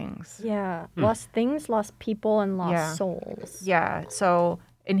lost things. Yeah, lost things, lost people, and lost Yeah. souls. Yeah. So,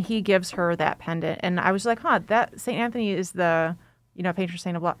 and he gives her that pendant, and I was like, that St. Anthony is the, patron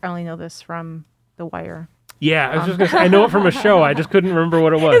saint of lost. I only know this from The Wire. Yeah, I was just gonna say, I know it from a show. I just couldn't remember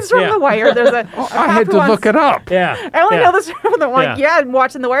what it was. It's from yeah. The Wire. There's a. I had to look it up. Yeah. I only yeah. know this from the one. Yeah. Yeah, I'm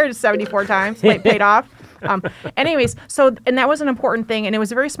watching The Wire just 74 times. Paid off. Anyways, so and that was an important thing, and it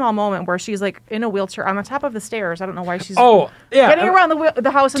was a very small moment where she's like in a wheelchair on the top of the stairs. I don't know why she's getting around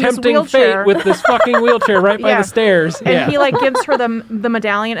the house in this wheelchair fate with this fucking wheelchair right by the stairs. And he like gives her the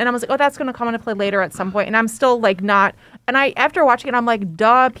medallion, and I was like, oh, that's going to come into play later at some point. And I'm still like not. And after watching it, I'm like,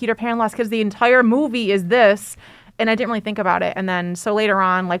 duh, Peter Pan lost kids. The entire movie is this. And I didn't really think about it. And then so later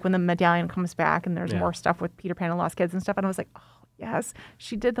on, like when the medallion comes back and there's more stuff with Peter Pan and lost kids and stuff, and I was like, oh, yes,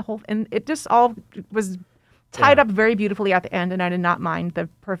 she did the whole, and it just all was tied up very beautifully at the end, and I did not mind the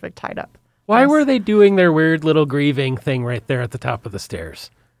perfect tied up. Why were they doing their weird little grieving thing right there at the top of the stairs?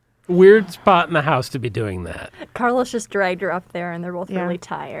 Weird spot in the house to be doing that. Carlos just dragged her up there, and they're both really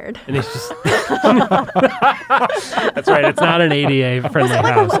tired. And he's just... That's right. It's not an ADA-friendly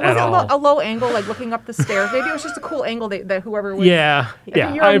house at all. A low angle, like looking up the stairs? Maybe it was just a cool angle that whoever was... Yeah.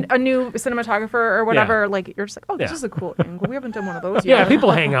 If you're a new cinematographer or whatever, like you're just like, oh, this is a cool angle. We haven't done one of those yet. Yeah,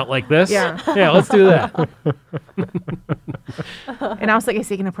 people hang out like this. Yeah, let's do that. And I was like, is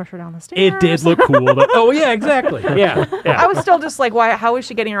he going to push her down the stairs? It did look cool. Oh, yeah, exactly. Yeah. I was still just like, how is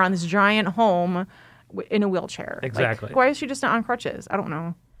she getting around this giant home in a wheelchair? Exactly. Like, why is she just not on crutches? I don't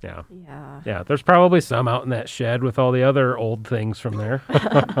know. Yeah. There's probably some out in that shed with all the other old things from there.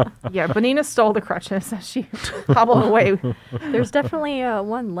 Yeah, Benina stole the crutches as she hobbled away. There's definitely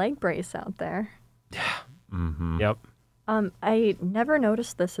one leg brace out there. Yeah. Mm-hmm. Yep. I never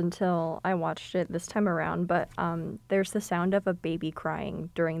noticed this until I watched it this time around, but there's the sound of a baby crying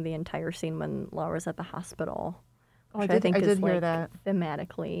during the entire scene when Laura's at the hospital. I did hear that.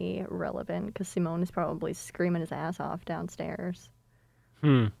 Thematically relevant because Simone is probably screaming his ass off downstairs.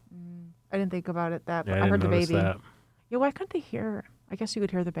 I didn't think about it but I heard the baby. That. Yeah, why couldn't they hear? I guess you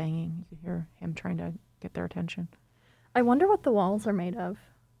could hear the banging. You could hear him trying to get their attention. I wonder what the walls are made of.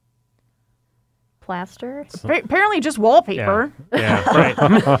 Plaster? Apparently just wallpaper. Yeah, right.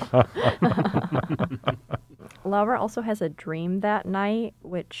 Laura also has a dream that night,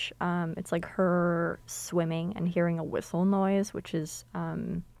 which it's like her swimming and hearing a whistle noise, which is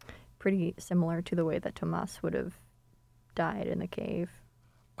pretty similar to the way that Tomas would have died in the cave.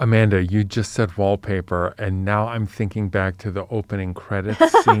 Amanda, you just said wallpaper, and now I'm thinking back to the opening credits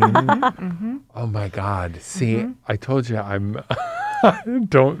scene. Mm-hmm. Oh my God! See, I told you I'm.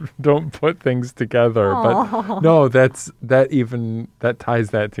 don't put things together, but no, that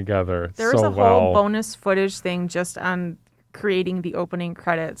ties that together. There was a whole bonus footage thing just on creating the opening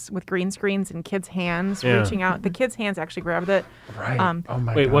credits with green screens and kids' hands reaching out. The kids' hands actually grabbed it. Right. Oh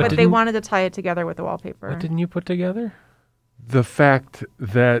my God! But they wanted to tie it together with the wallpaper. What didn't you put together? The fact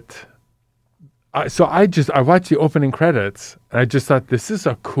that I watched the opening credits and I just thought this is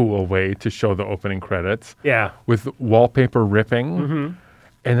a cool way to show the opening credits. Yeah. With wallpaper ripping. Mm-hmm.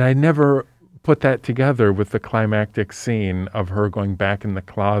 And I never put that together with the climactic scene of her going back in the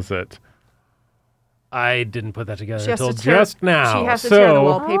closet. I didn't put that together until just now. She has to tear the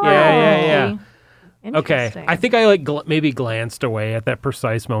wallpaper. Yeah. Okay. Interesting. I think I maybe glanced away at that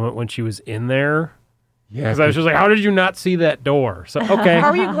precise moment when she was in there. Yeah, because I was just like, how did you not see that door? So, okay. How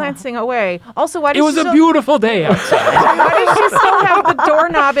are you glancing away? Also, why did it was a beautiful day outside. Why did she still have the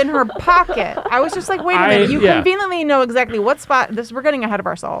doorknob in her pocket? I was just like, wait a minute. You conveniently know exactly what spot. We're getting ahead of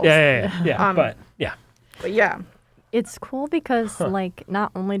ourselves. Yeah. But yeah. It's cool because, like,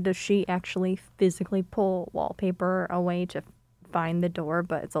 not only does she actually physically pull wallpaper away to find the door,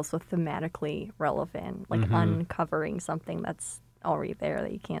 but it's also thematically relevant, like uncovering something that's already there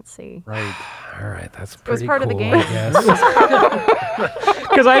that you can't see. Right. All right. That's pretty It was part cool, of the game.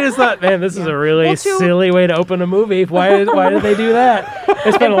 Because I just thought, man, this is a really silly way to open a movie. Why did they do that?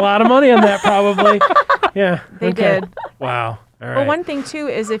 They spent a lot of money on that, probably. Yeah. They did. Wow. All right. Well, one thing, too,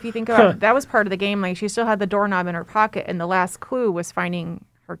 is if you think about it, that was part of the game. Like, she still had the doorknob in her pocket, and the last clue was finding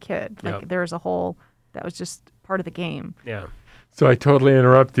her kid. Like, there's a whole, that was just part of the game. Yeah. So I totally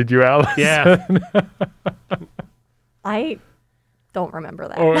interrupted you, Alice. Yeah. I don't remember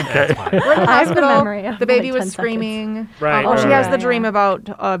that. Oh, okay. We're in the I have the hospital. memory of The baby like was 10 screaming. Right. She has right. the dream about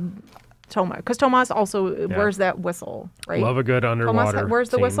Tomas. Because Tomas also wears that whistle, right? Love a good underwater Tomas wears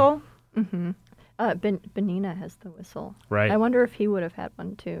the scene. whistle? Mm-hmm. Benina has the whistle. Right. I wonder if he would have had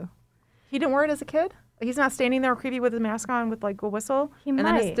one, too. He didn't wear it as a kid? He's not standing there creepy with his mask on with like a whistle? He and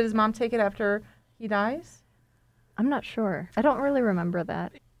might. then did his mom take it after he dies? I'm not sure. I don't really remember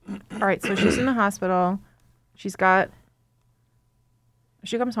that. All right, so she's in the hospital. She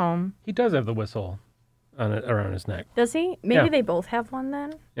comes home. He does have the whistle around his neck. Does he? Maybe they both have one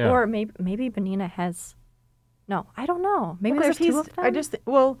then? Yeah. Or maybe Benina has... No, I don't know. Maybe Well, 'cause there's if two of them?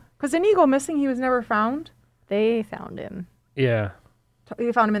 because didn't he go missing? He was never found. They found him. Yeah.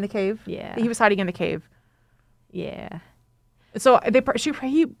 They found him in the cave. Yeah. He was hiding in the cave. Yeah. So she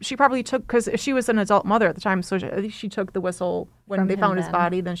probably took, because she was an adult mother at the time, so she took the whistle when From they him found his then.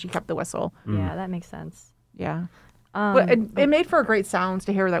 body. Then she kept the whistle. Yeah, that makes sense. Yeah. But it made for a great sounds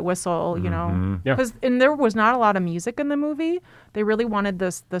to hear that whistle, you know. Yeah. And there was not a lot of music in the movie. They really wanted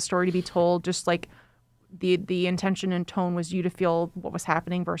the story to be told just like the intention and tone was you to feel what was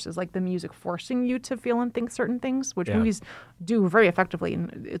happening versus like the music forcing you to feel and think certain things, which movies do very effectively,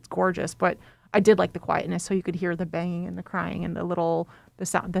 and it's gorgeous. But I did like the quietness, so you could hear the banging and the crying and the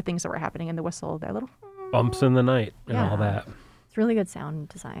sound, the things that were happening in the whistle, that little Bumps in the night and all that. It's really good sound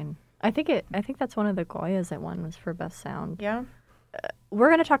design. I think that's one of the Goyas that won was for best sound. Yeah. We're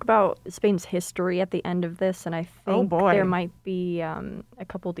going to talk about Spain's history at the end of this, and I think there might be a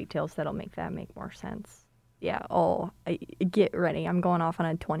couple details that'll make that make more sense. Yeah. Get ready. I'm going off on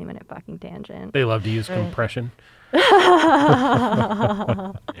a 20-minute fucking tangent. They love to use compression. Anyway,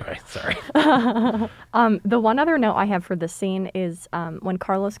 sorry. The one other note I have for this scene is when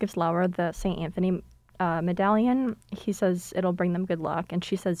Carlos gives Laura the St. Anthony medallion, he says it'll bring them good luck, and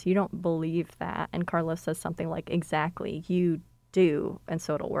she says, "You don't believe that," and Carlos says something like, "Exactly, you do, and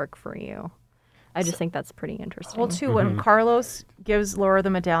so it'll work for you." I just think that's pretty interesting. Well, too, when Carlos gives Laura the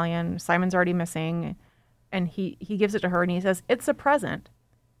medallion, Simon's already missing, and he gives it to her, and he says, "It's a present.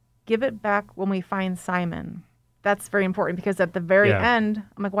 Give it back when we find Simon." That's very important, because at the very end,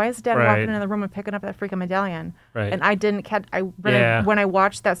 I'm like, why is Dad walking into the room and picking up that freaking medallion? Right. And I didn't catch. When I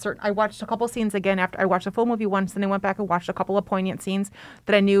watched I watched a couple scenes again after I watched the full movie once, and then went back and watched a couple of poignant scenes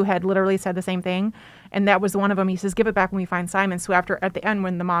that I knew had literally said the same thing, and that was one of them. He says, "Give it back when we find Simon." So at the end,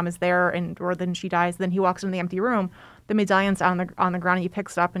 when the mom is there or then she dies, then he walks into the empty room, the medallion's on the ground, and he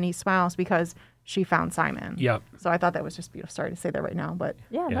picks it up and he smiles because she found Simon. Yep. So I thought that was just beautiful. Sorry to say that right now, but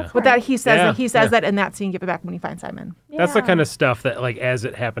that's but right. that he says that in that scene, "Give it back when you find Simon." That's the kind of stuff that, like, as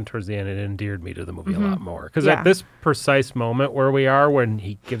it happened towards the end, it endeared me to the movie a lot more. Because Yeah. at this precise moment where we are, when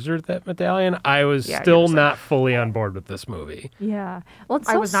he gives her that medallion, I was still not fully on board with this movie. Yeah. Well, it's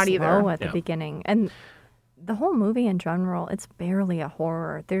I so was not slow either. at the beginning, and the whole movie in general, it's barely a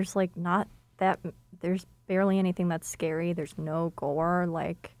horror. There's like there's barely anything that's scary. There's no gore.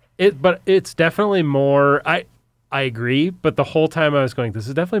 But it's definitely more. I agree, but the whole time I was going, this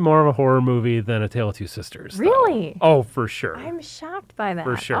is definitely more of a horror movie than A Tale of Two Sisters. though. Really? Oh, for sure. I'm shocked by that.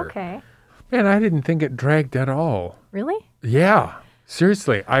 For sure. Okay. Man, I didn't think it dragged at all. Really? Yeah,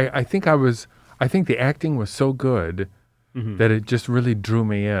 seriously. I think the acting was so good that it just really drew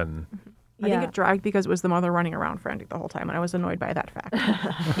me in. I think it dragged because it was the mother running around frantic the whole time, and I was annoyed by that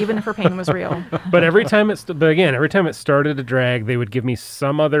fact, even if her pain was real. But every time it started to drag, they would give me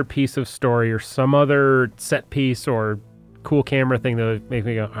some other piece of story or some other set piece or cool camera thing that would make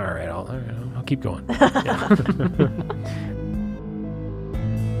me go, all right, I'll keep going.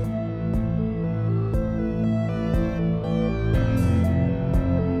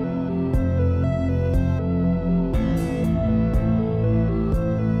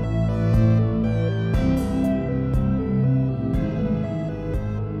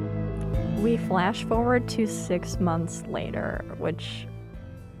 We flash forward to 6 months later, which,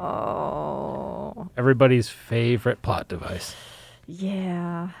 Everybody's favorite plot device.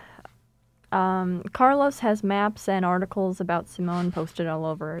 yeah. Carlos has maps and articles about Simone posted all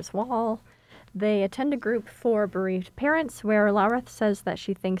over his wall. They attend a group for bereaved parents where Laura says that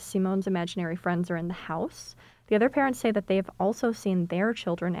she thinks Simone's imaginary friends are in the house. The other parents say that they've also seen their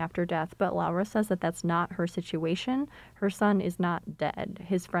children after death, but Laura says that that's not her situation. Her son is not dead.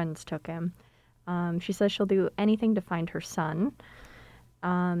 His friends took him. She says she'll do anything to find her son.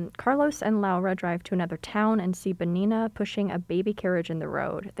 Carlos and Laura drive to another town and see Benina pushing a baby carriage in the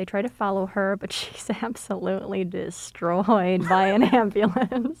road. They try to follow her, but she's absolutely destroyed by an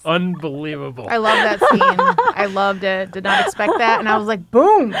ambulance. Unbelievable. I love that scene. I loved it. Did not expect that, and I was like,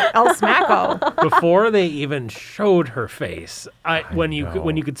 "Boom, El Smacko." Before they even showed her face, when you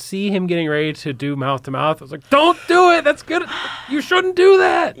could see him getting ready to do mouth to mouth, I was like, "Don't do it. That's good. You shouldn't do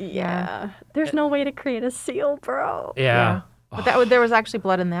that." Yeah. There's no way to create a seal, bro. Yeah. But there was actually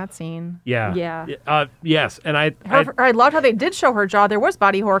blood in that scene. Yeah. Yeah. Yes, and I I loved how they did show her jaw. There was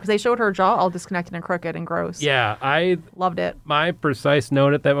body horror because they showed her jaw all disconnected and crooked and gross. yeah, I Loved it. my precise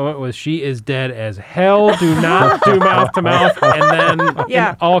note at that moment was she is dead as hell. Do not do mouth to mouth, and then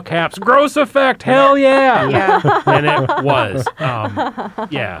in all caps, gross effect. Hell yeah. Yeah. And it was.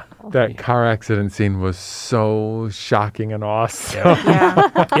 Yeah. That car accident scene was so shocking and awesome.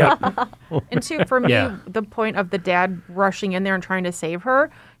 Yeah. Yep. And two, for me, Yeah. the point of the dad rushing in there and trying to save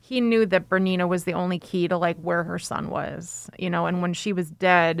her, he knew that Bernina was the only key to like where her son was, and when she was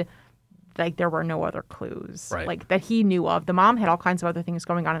dead, like there were no other clues like that he knew of. The mom had all kinds of other things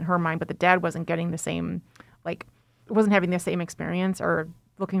going on in her mind, but the dad wasn't getting the same like wasn't having the same experience or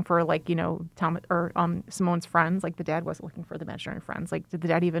looking for like, you know, Tom or Simone's friends. Like the dad wasn't looking for the imaginary friends. Like did the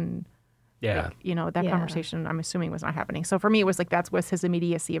dad even, Yeah. like, you know, that conversation I'm assuming was not happening. So for me, it was like that was his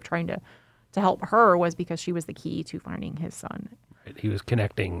immediacy of trying to help her was because she was the key to finding his son. Right. He was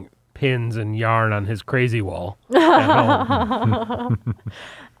connecting pins and yarn on his crazy wall at home.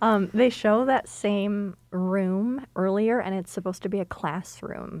 They show that same room earlier, and it's supposed to be a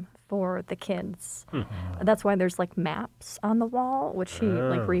classroom for the kids. That's why there's like maps on the wall, which he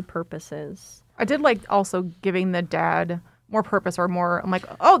like repurposes. I did like also giving the dad more purpose or more. I'm like,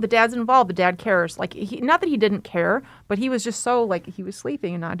 oh, the dad's involved. The dad cares. Like, not that he didn't care, but he was just so like he was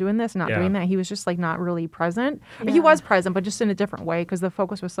sleeping and not doing this and not doing that. He was just like not really present. He was present, but just in a different way because the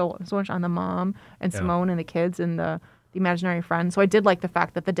focus was so much on the mom and Simone and the kids and the imaginary friend. So I did like the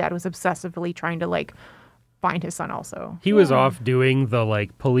fact that the dad was obsessively trying to like find his son also. He was off doing the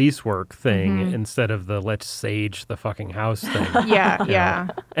like police work thing instead of the let's sage the fucking house thing. Yeah.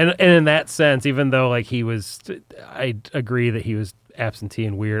 And in that sense, even though like I agree that he was absentee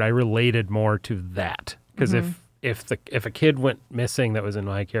and weird, I related more to that because if a kid went missing that was in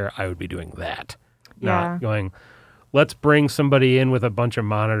my care, I would be doing that, not going. Let's bring somebody in with a bunch of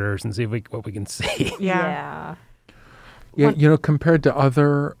monitors and see what we can see. Yeah. Yeah, you know, compared to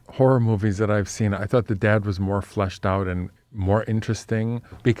other horror movies that I've seen, I thought the dad was more fleshed out and more interesting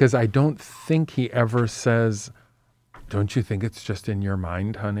because I don't think he ever says, "Don't you think it's just in your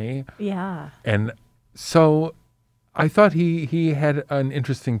mind, honey?" Yeah. And so I thought he had an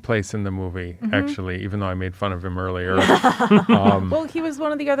interesting place in the movie, actually, even though I made fun of him earlier. Well, he was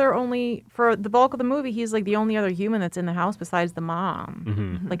one of the other for the bulk of the movie, he's like the only other human that's in the house besides the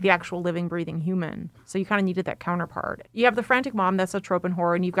mom, like the actual living, breathing human. So you kind of needed that counterpart. You have the frantic mom, that's a trope in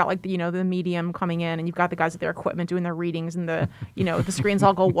horror, and you've got like the medium coming in, and you've got the guys with their equipment doing their readings, and the screens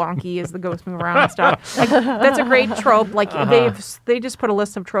all go wonky as the ghosts move around and stuff. Like, that's a great trope. Like they just put a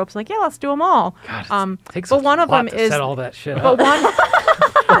list of tropes, like let's do them all. God, takes but a one of lot them to is set all that shit but up. one.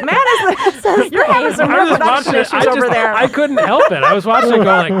 Matt you're having some real production issues over there. I couldn't help it. I was watching it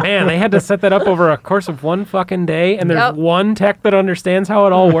going like, man, they had to set that up over a course of one fucking day, and there's one tech that understands how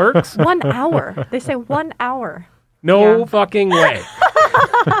it all works. 1 hour. They say 1 hour. No fucking way.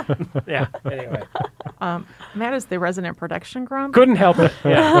 Yeah, anyway. Matt is the resident production grump. Couldn't help it.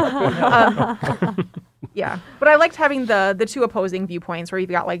 Yeah. Yeah, but I liked having the two opposing viewpoints where you've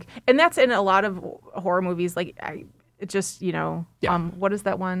got like, and that's in a lot of horror movies. Like, it just what is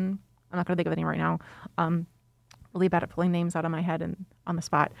that one? I'm not gonna think of any right now. Really bad at pulling names out of my head and on the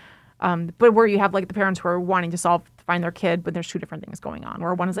spot. But where you have like the parents who are wanting to find their kid, but there's two different things going on.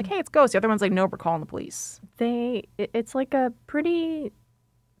 Where one is like, hey, it's ghosts. The other one's like, no, we're calling the police. It's like a pretty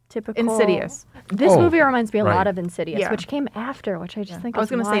typical Insidious. This movie reminds me a lot of Insidious, which came after, which I just think I was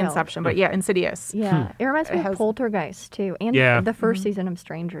going to say Inception, but Insidious. Yeah, it reminds me of Poltergeist too, and the first season of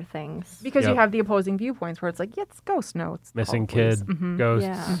Stranger Things. Because you have the opposing viewpoints where it's like, it's ghost notes, missing kid, ghosts,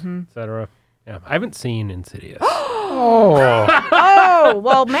 etc. Yeah, I haven't seen Insidious. Oh,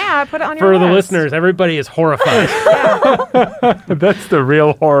 well, Matt, put it on your list. For the list. listeners, everybody is horrified. That's the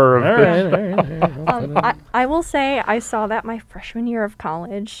real horror of it. I will say I saw that my freshman year of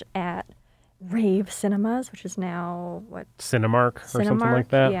college at Rave Cinemas, which is now Cinemark or something like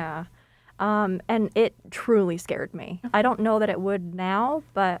that. Yeah. And it truly scared me. I don't know that it would now,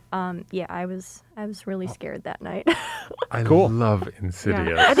 but I was really scared that night. I love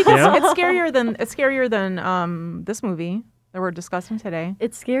Insidious. Yeah. I think it's scarier than this movie that we're discussing today.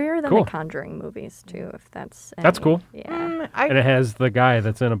 It's scarier than the Conjuring movies too, if that's cool. Yeah. And it has the guy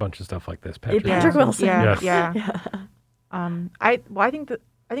that's in a bunch of stuff like this, Patrick Wilson. Yeah. I think The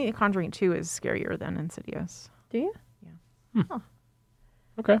Conjuring 2 is scarier than Insidious. Do you? Yeah. Huh.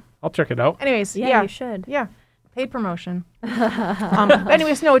 Okay, I'll check it out. Anyways, you should. Yeah, paid promotion.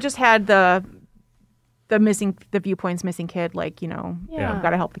 Anyways, no, it just had the viewpoints, missing kid. Like, you've got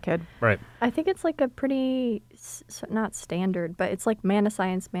to help the kid. Right. I think it's like a pretty not standard, but it's like man of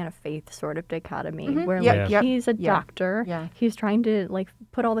science, man of faith sort of dichotomy where he's a doctor. Yeah. He's trying to like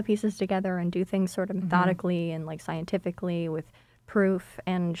put all the pieces together and do things sort of methodically and like scientifically with proof,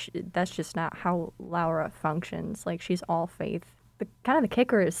 and that's just not how Laura functions. Like, she's all faith. The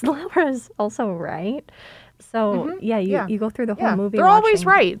kicker is Laura is also right. So you go through the whole movie. They're always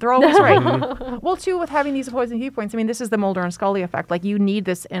right. They're always right. Well, too, with having these opposing viewpoints, I mean, this is the Mulder and Scully effect. Like, you need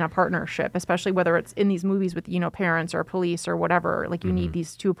this in a partnership, especially whether it's in these movies with parents or police or whatever. Like, you need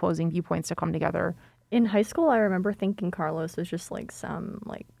these two opposing viewpoints to come together. In high school, I remember thinking Carlos was just like some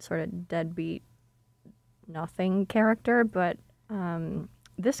like sort of deadbeat nothing character, but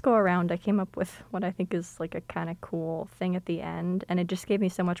this go around, I came up with what I think is like a kind of cool thing at the end, and it just gave me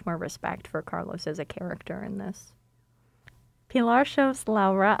so much more respect for Carlos as a character in this. Pilar shows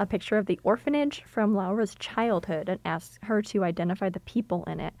Laura a picture of the orphanage from Laura's childhood and asks her to identify the people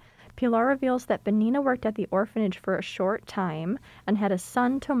in it. Pilar reveals that Benina worked at the orphanage for a short time and had a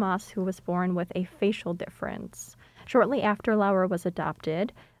son, Tomas, who was born with a facial difference. Shortly after Laura was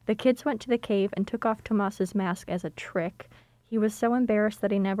adopted, the kids went to the cave and took off Tomas's mask as a trick. He was so embarrassed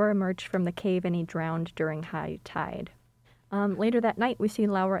that he never emerged from the cave and he drowned during high tide. Later that night, we see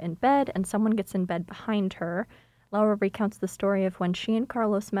Laura in bed and someone gets in bed behind her. Laura recounts the story of when she and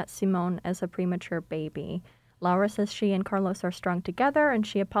Carlos met Simone as a premature baby. Laura says she and Carlos are strong together and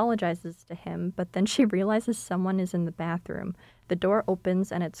she apologizes to him, but then she realizes someone is in the bathroom. The door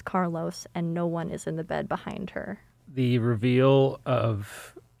opens and it's Carlos and no one is in the bed behind her. The reveal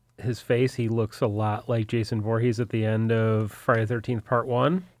of his face, he looks a lot like Jason Voorhees at the end of Friday the 13th Part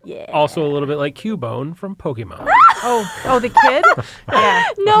 1. Yeah. Also a little bit like Cubone from Pokemon. Oh, the kid? Yeah.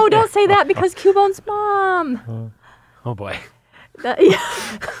 No, don't say that because Cubone's mom. Oh boy. Yeah.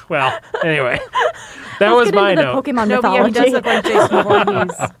 Well, anyway, that Let's was get my into the note. Pokemon No, but yeah, he mythology. does look like Jason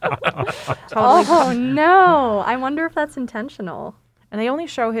Voorhees. Totally. Oh no! I wonder if that's intentional. And they only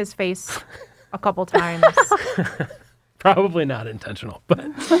show his face a couple times. Probably not intentional, but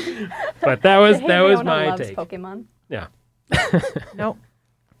that was Hey, that was Bayona my loves take. Pokemon. Yeah. Nope.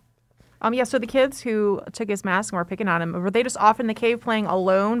 Yeah, so the kids who took his mask and were picking on him, were they just off in the cave playing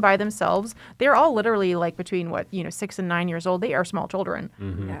alone by themselves? They're all literally like between 6 and 9 years old. They are small children.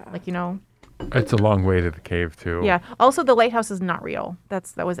 Yeah. Like, It's a long way to the cave, too. Yeah. Also, the lighthouse is not real.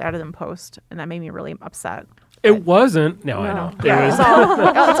 That was added in post, and that made me really upset. It wasn't. No, I No. know. Yeah, It was,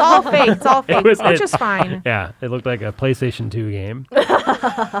 it's all fake. It's all fake, was- which it- is fine. yeah, it looked like a PlayStation 2 game.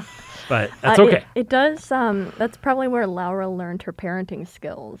 But that's It- okay. It does. That's probably where Laura learned her parenting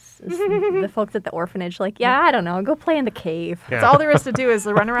skills. Is the folks at the orphanage, like, yeah, I don't know, go play in the cave. That's all there is to do is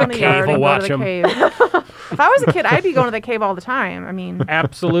run around the cave yard will and go watch to the 'em. cave. If I was a kid, I'd be going to the cave all the time. I mean,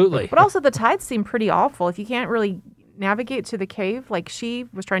 Absolutely. but also the tides seem pretty awful. If you can't really navigate to the cave, like she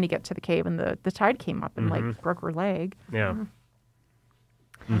was trying to get to the cave and the tide came up and like broke her leg. Yeah.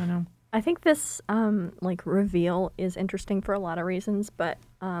 I don't know. I think this reveal is interesting for a lot of reasons, but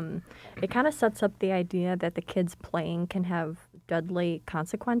it kind of sets up the idea that the kids playing can have deadly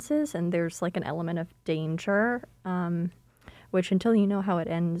consequences, and there's like an element of danger, which until you know how it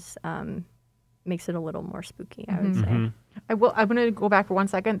ends, makes it a little more spooky, I would say. I'm going to go back for 1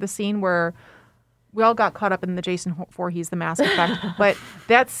 second. The scene where we all got caught up in the Jason Voorhees, the mask effect. But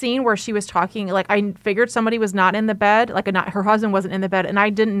that scene where she was talking, like I figured somebody was not in the bed, her husband wasn't in the bed, and I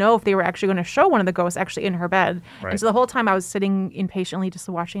didn't know if they were actually going to show one of the ghosts actually in her bed. Right. And so the whole time I was sitting impatiently just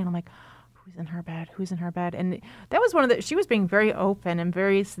watching, and I'm like, who's in her bed? Who's in her bed? And that was she was being very open and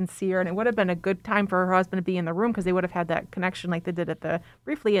very sincere, and it would have been a good time for her husband to be in the room because they would have had that connection like they did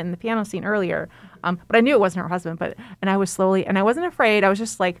briefly in the piano scene earlier. But I knew it wasn't her husband, and I wasn't afraid. I was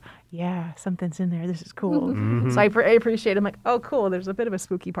just like, yeah, something's in there. This is cool. So I appreciate it. I'm like, oh, cool. There's a bit of a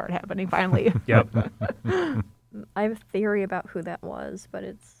spooky part happening finally. Yep. I have a theory about who that was, but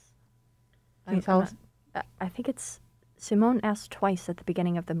it's. Can you tell us? I think it's. Simone asked twice at the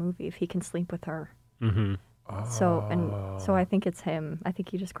beginning of the movie if he can sleep with her. Mm-hmm. So I think it's him. I think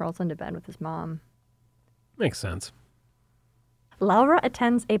he just crawls into bed with his mom. Makes sense. Laura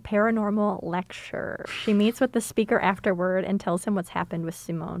attends a paranormal lecture. She meets with the speaker afterward and tells him what's happened with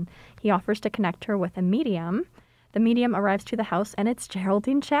Simone. He offers to connect her with a medium. The medium arrives to the house, and it's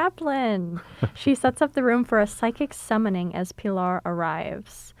Geraldine Chaplin. She sets up the room for a psychic summoning as Pilar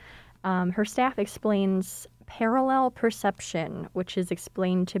arrives. Her staff explains parallel perception, which is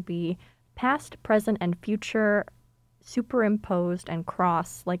explained to be past, present, and future superimposed and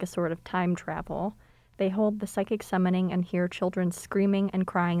crossed like a sort of time travel. They hold the psychic summoning and hear children screaming and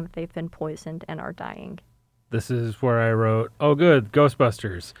crying that they've been poisoned and are dying. This is where I wrote, oh, good,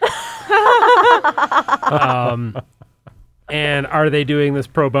 Ghostbusters. And are they doing this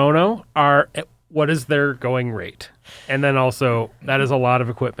pro bono? What is their going rate? And then also, that is a lot of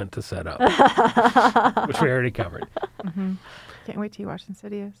equipment to set up, which we already covered. Can't wait till you watch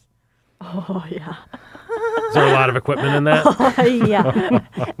Insidious. Oh, yeah. Is there a lot of equipment in that? Yeah.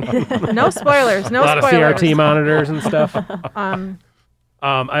 No spoilers. No A lot spoilers. of CRT monitors and stuff.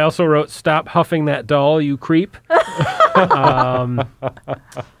 I also wrote, stop huffing that doll, you creep.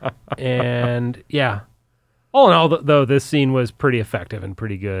 And yeah. All in all, though, this scene was pretty effective and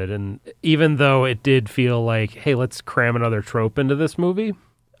pretty good. And even though it did feel like, hey, let's cram another trope into this movie,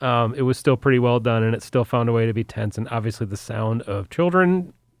 it was still pretty well done, and it still found a way to be tense. And obviously the sound of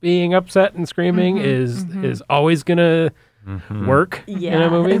children being upset and screaming is always going to work in a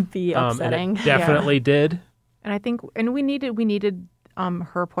movie. It'd be upsetting. And it definitely did. And I think, we needed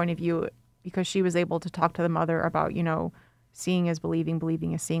her point of view because she was able to talk to the mother about, seeing is believing,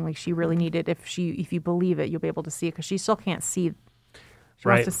 believing is seeing. Like she really needed, if you believe it, you'll be able to see it, because she still can't see. She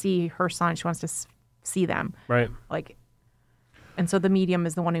wants to see her son. She wants to see them. Right. Like, and so the medium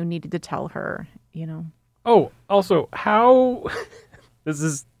is the one who needed to tell her, Oh, also, how... This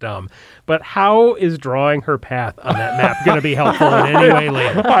is dumb, but how is drawing her path on that map going to be helpful in any way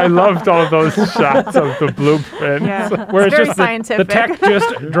later? I loved all those shots of the blueprints. Yeah. Where It's it's very just scientific. the tech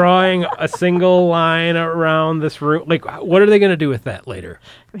just drawing a single line around this room. Like, what are they going to do with that later?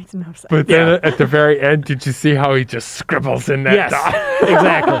 Makes no sense. But then at the very end, did you see how he just scribbles in that Yes, dot?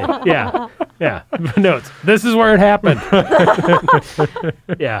 exactly. Yeah. Notes. This is where it happened.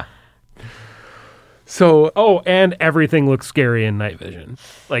 Yeah. So, and everything looks scary in night vision.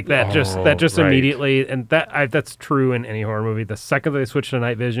 Like that just right. immediately, and that's true in any horror movie. The second they switch to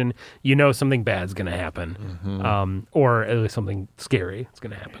night vision, you know something bad's going to happen, or at least something scary is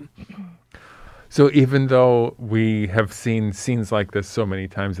going to happen. So even though we have seen scenes like this so many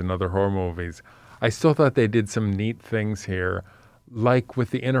times in other horror movies, I still thought they did some neat things here, like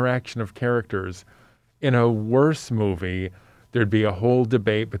with the interaction of characters. In a worse movie, there'd be a whole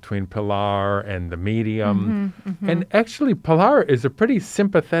debate between Pilar and the medium. And actually, Pilar is a pretty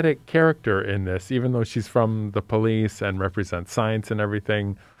sympathetic character in this, even though she's from the police and represents science and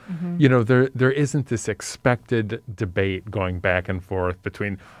everything. There isn't this expected debate going back and forth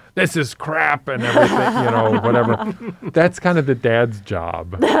between this is crap and everything, whatever. That's kind of the dad's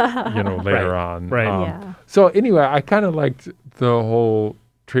job, later on. Right. Yeah. So anyway, I kind of liked the whole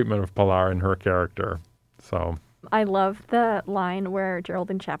treatment of Pilar and her character. So... I love the line where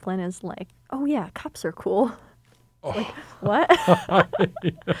Geraldine Chaplin is like, "Oh yeah, cops are cool." Like, what?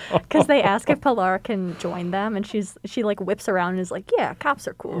 Because they ask if Pilar can join them, and she like whips around and is like, "Yeah, cops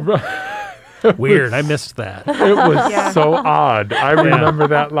are cool." Weird. I missed that. It was so odd. I remember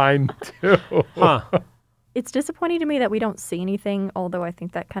that line too. Huh. It's disappointing to me that we don't see anything, although I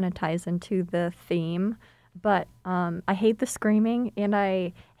think that kind of ties into the theme. But I hate the screaming, and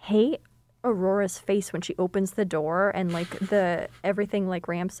I hate Aurora's face when she opens the door and like everything like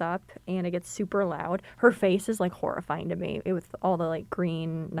ramps up and it gets super loud. Her face is like horrifying to me with all the like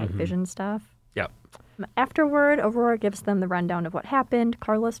green night vision stuff. Yep. Afterward, Aurora gives them the rundown of what happened.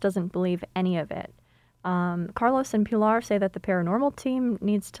 Carlos doesn't believe any of it. Carlos and Pilar say that the paranormal team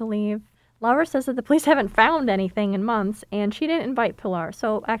needs to leave. Laura says that the police haven't found anything in months, and she didn't invite Pilar,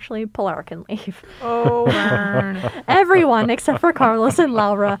 so actually Pilar can leave. Oh, burn. Everyone except for Carlos and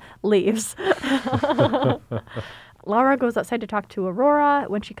Laura leaves. Laura goes outside to talk to Aurora.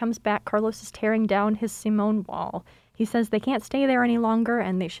 When she comes back, Carlos is tearing down his Simone wall. He says they can't stay there any longer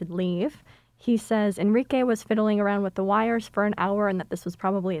and they should leave. He says Enrique was fiddling around with the wires for an hour and that this was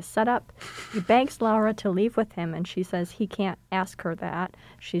probably a setup. He begs Laura to leave with him, and she says he can't ask her that.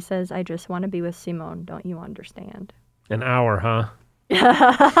 She says, "I just want to be with Simone. Don't you understand?" An hour, huh?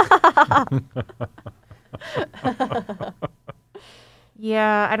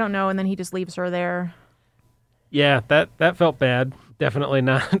 Yeah, I don't know. And then he just leaves her there. Yeah, that felt bad. Definitely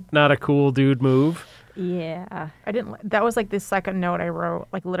not a cool dude move. Yeah. That was like the second note I wrote.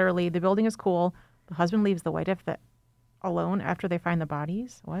 Like literally, the building is cool. The husband leaves the wife alone after they find the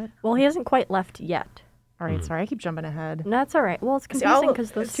bodies. What? Well, he hasn't quite left yet. All right, sorry, I keep jumping ahead. No, that's all right. Well, it's confusing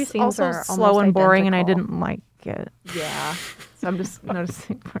because those two scenes also are slow almost and boring, and I identical. didn't like it. Yeah. So I'm just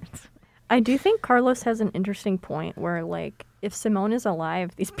noticing parts. I do think Carlos has an interesting point where, like, if Simone is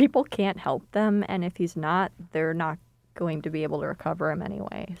alive, these people can't help them, and if he's not, they're not going to be able to recover him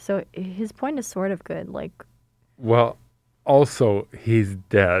anyway. So his point is sort of good. Like, Well, also, he's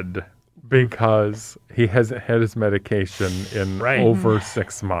dead because he hasn't had his medication in over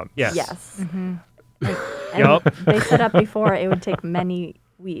 6 months. Yes. yes. Mm-hmm. And Yup. they set up before it would take many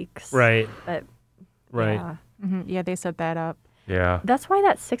weeks. Right. But Right. yeah. Mm-hmm. Yeah, they set that up. Yeah. That's why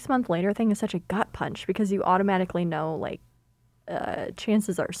that 6 month later thing is such a gut punch, because you automatically know, like,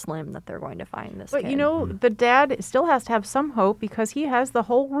 chances are slim that they're going to find this But kid. you know, the dad still has to have some hope because he has the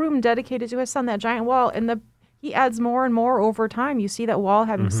whole room dedicated to his son, that giant wall, and he adds more and more over time. You see that wall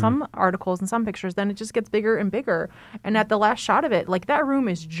having some articles and some pictures, then it just gets bigger and bigger. And at the last shot of it, like, that room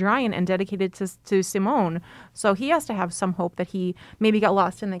is giant and dedicated to Simone. So he has to have some hope that he maybe got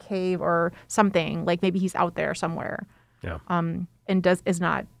lost in the cave or something. Like maybe he's out there somewhere. Yeah. And is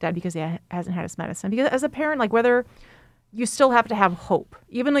not dead because he hasn't had his medicine. Because as a parent, like, whether you still have to have hope,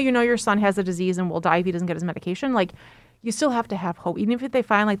 even though you know your son has a disease and will die if he doesn't get his medication. Like, you still have to have hope, even if they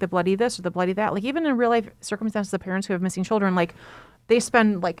find like the bloody this or the bloody that. Like, even in real life circumstances, the parents who have missing children, like, they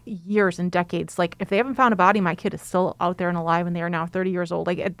spend like years and decades. Like, if they haven't found a body, my kid is still out there and alive, and they are now 30 years old.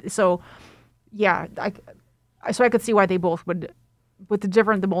 Like, so yeah, so I could see why they both would with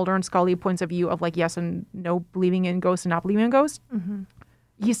the Mulder and Scully points of view of like yes and no, believing in ghosts and not believing in ghosts,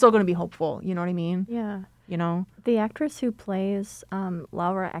 he's still going to be hopeful. You know what I mean? Yeah. You know? The actress who plays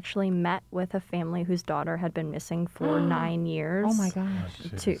Laura actually met with a family whose daughter had been missing for 9 years. Oh my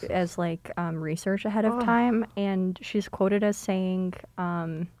gosh. As research ahead of time. And she's quoted as saying,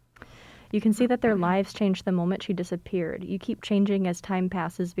 you can see that their lives changed the moment she disappeared. You keep changing as time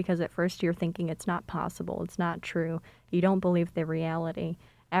passes because at first you're thinking it's not possible, it's not true. You don't believe the reality.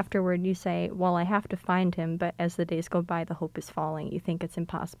 Afterward, you say, well, I have to find him, but as the days go by, the hope is falling. You think it's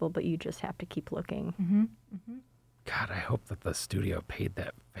impossible, but you just have to keep looking. God, I hope that the studio paid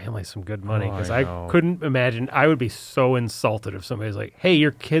that family some good money because I I know. couldn't imagine. I would be so insulted if somebody's like, hey,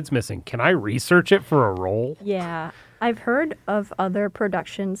 your kid's missing. Can I research it for a role? Yeah. I've heard of other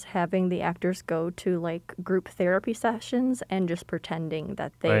productions having the actors go to like group therapy sessions and just pretending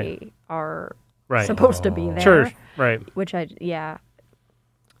that they are Right. supposed to be there. Sure. Right. Which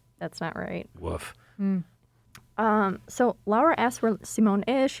that's not right. Woof. So Laura asks where Simone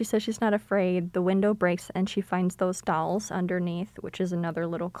is. She says she's not afraid. The window breaks and she finds those dolls underneath, which is another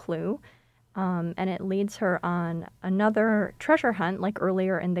little clue. And it leads her on another treasure hunt like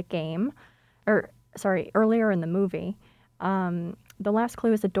earlier in the game. Earlier in the movie. The last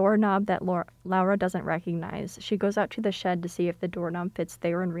clue is a doorknob that Laura doesn't recognize. She goes out to the shed to see if the doorknob fits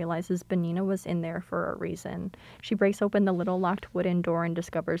there and realizes Benina was in there for a reason. She breaks open the little locked wooden door and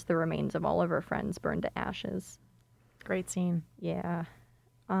discovers the remains of all of her friends burned to ashes. Great scene. Yeah.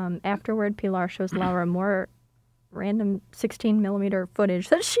 Afterward, Pilar shows Laura more random 16mm footage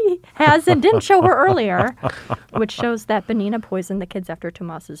that she has and didn't show her earlier, which shows that Benina poisoned the kids after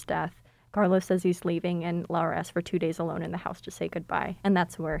Tomas's death. Carlos says he's leaving, and Laura asks for 2 days alone in the house to say goodbye, and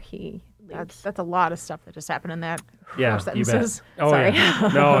that's where he leaves. That's a lot of stuff that just happened in that. Yeah, 4 you bet. sentences. Oh, Sorry. yeah.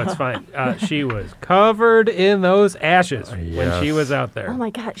 No, it's fine. She was covered in those ashes when Yes. she was out there. Oh my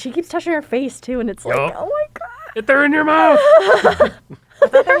god, she keeps touching her face too, and it's like, Yup. oh my god. Get there in your mouth. I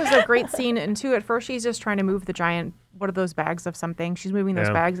thought that was a great scene. And too, at first she's just trying to move the giant, what are those bags of something? She's moving those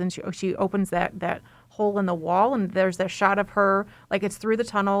Yeah. bags, and she opens that hole in the wall, and there's that shot of her, like it's through the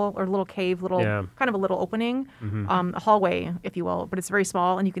tunnel or little cave, kind of a little opening, a hallway, if you will, but it's very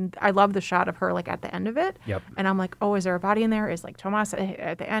small, and I love the shot of her like at the end of it. Yep. And I'm like, oh, is there a body in there? Is like Tomas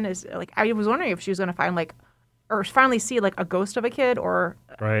at the end is like, I was wondering if she was going to find like, or finally see like a ghost of a kid or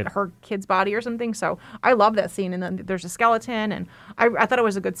Right. her kid's body or something. So I love that scene. And then there's a skeleton, and I thought it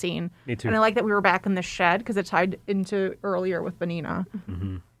was a good scene. Me too. And I like that we were back in the shed because it tied into earlier with Benina.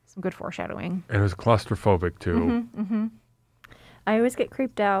 Some good foreshadowing. And it was claustrophobic too. I always get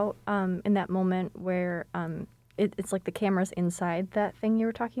creeped out in that moment where it's like the camera's inside that thing you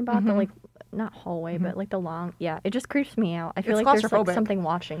were talking about, the like, not hallway, but like the long, it just creeps me out. I feel It's like there's like claustrophobic. something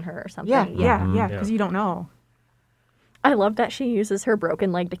watching her or something. Yeah, because you don't know. I love that she uses her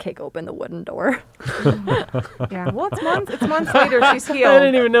broken leg to kick open the wooden door. Yeah, well, it's months later. She's I healed.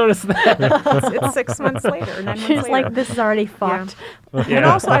 didn't even notice that. It's 6 months later, 9 months She's later. like, this is already fucked. And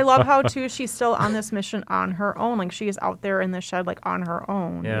also, I love how too she's still on this mission on her own. Like she is out there in the shed, like on her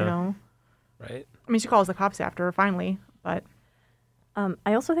own. Yeah. You know. Right. I mean, she calls the cops after her finally, but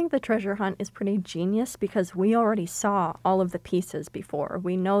I also think the treasure hunt is pretty genius because we already saw all of the pieces before.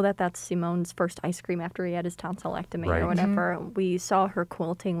 We know that that's Simone's first ice cream after he had his tonsillectomy Right. or whatever. We saw her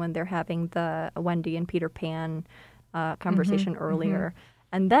quilting when they're having the Wendy and Peter Pan conversation earlier.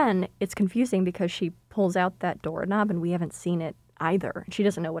 And then it's confusing because she pulls out that doorknob and we haven't seen it either. She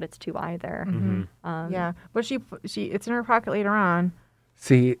doesn't know what it's to either. yeah. But she it's in her pocket later on.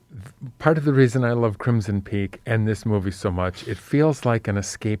 See, part of the reason I love Crimson Peak and this movie so much, it feels like an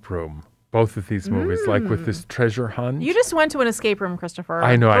escape room. Both of these movies, like with this treasure hunt. You just went to an escape room, Christopher.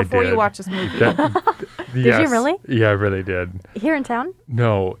 I know I before did. you watched this movie. Did you really? Yeah, I really did. Here in town?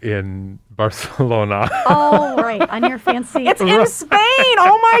 No, in Barcelona. Oh, right. On your fancy... It's in Spain.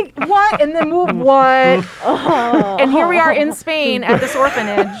 Oh my! What? And then move what? And here we are in Spain at this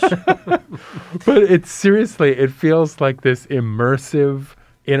orphanage. But it's seriously, it feels like this immersive,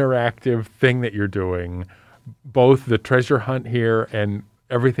 interactive thing that you're doing. Both the treasure hunt here and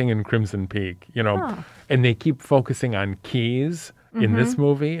everything in Crimson Peak, you know. And they keep focusing on keys in this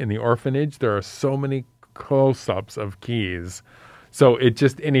movie, in the orphanage. There are so many close-ups of keys. So it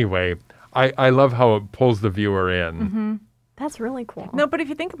just, anyway, I love how it pulls the viewer in. That's really cool. No, but if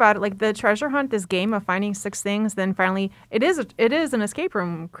you think about it, like the treasure hunt, this game of finding 6 things, then finally it is an escape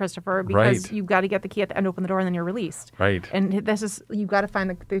room, Christopher, because Right. you've got to get the key at the end, open the door, and then you're released. Right. And this is you've got to find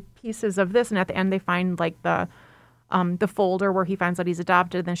the pieces of this, and at the end they find like the the folder where he finds out he's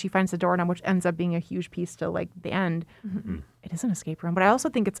adopted. Then she finds the doorknob, which ends up being a huge piece to like the end. It is an escape room, but I also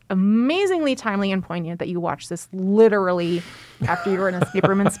think it's amazingly timely and poignant that you watch this literally after you're in an escape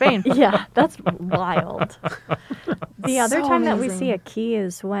room in Spain. Yeah, that's wild. The other So time that we amazing. see a key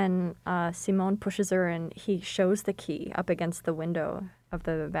is when Simone pushes her and he shows the key up against the window of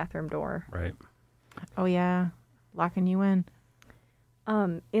the bathroom door. Right. Oh yeah, locking you in.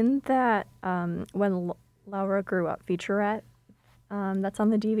 In that when Laura grew up featurette that's on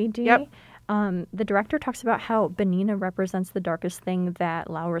the DVD, Yep. the director talks about how Benina represents the darkest thing that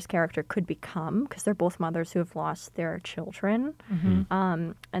Laura's character could become because they're both mothers who have lost their children.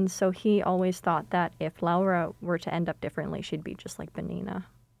 And so he always thought that if Laura were to end up differently, she'd be just like Benina.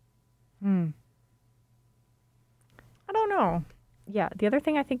 I don't know. Yeah, the other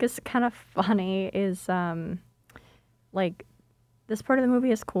thing I think is kind of funny is like this part of the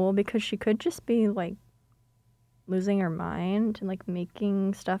movie is cool because she could just be like losing her mind and like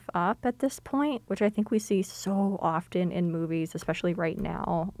making stuff up at this point, which I think we see so often in movies, especially right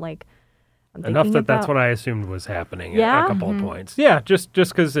now. Like I'm Enough thinking that that's about- what I assumed was happening Yeah? at a couple of points. Yeah, just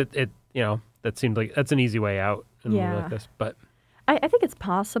because it that seemed like that's an easy way out in a movie Yeah. like this. But I think it's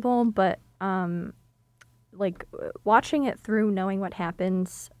possible, but like watching it through, knowing what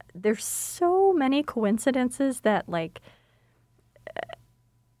happens, there's so many coincidences that like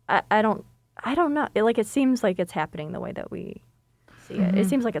I don't know. It seems like it's happening the way that we see it. It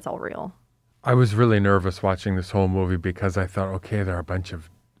seems like it's all real. I was really nervous watching this whole movie because I thought, okay, there are a bunch of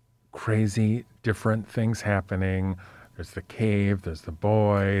crazy different things happening. There's the cave, there's the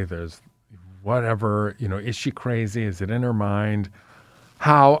boy, there's whatever, is she crazy? Is it in her mind?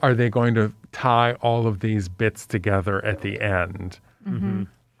 How are they going to tie all of these bits together at the end?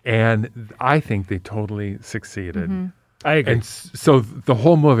 And I think they totally succeeded. I agree. And so the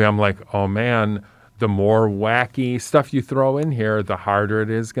whole movie, I'm like, oh man, the more wacky stuff you throw in here, the harder it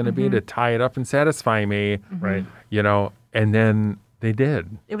is going to be to tie it up and satisfy me. Right. And then they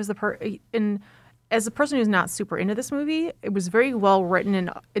did. It was and as a person who's not super into this movie, it was very well written and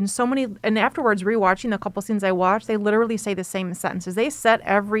in so many. And afterwards, rewatching the couple scenes I watched, they literally say the same sentences. They set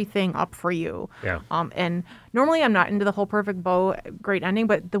everything up for you. Yeah. And normally I'm not into the whole perfect bow, great ending,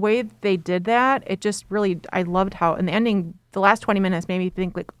 but the way they did that, it just really, I loved how. And the ending, the last 20 minutes made me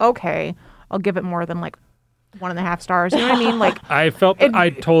think like, okay, I'll give it more than like 1.5 stars. You know what I mean? Like I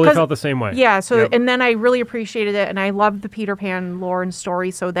totally 'cause- felt the same way. yeah. So Yep. and then I really appreciated it, and I loved the Peter Pan lore and story.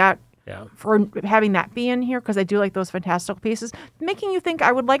 So that. Yeah. For having that be in here, because I do like those fantastical pieces, making you think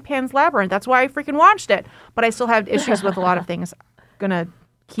I would like Pan's Labyrinth. That's why I freaking watched it. But I still have issues with a lot of things. Gonna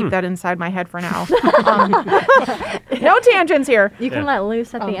keep that inside my head for now. No tangents here. You can let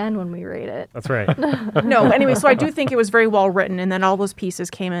loose at the end when we rate it. That's right. No, anyway, so I do think it was very well written, and then all those pieces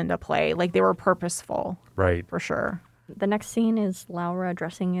came into play. Like they were purposeful, Right. for sure. The next scene is Laura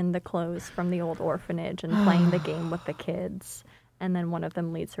dressing in the clothes from the old orphanage and playing the game with the kids. And then one of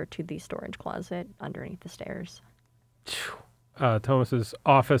them leads her to the storage closet underneath the stairs. Thomas's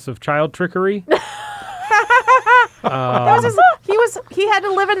Office of Child Trickery. That was he had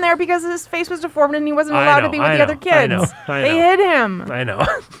to live in there because his face was deformed and he wasn't allowed to be with the other kids. I They know. hid him. I know.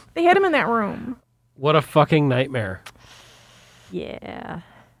 They hid him in that room. What a fucking nightmare. Yeah.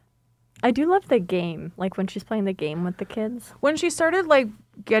 I do love the game, like when she's playing the game with the kids. When she started like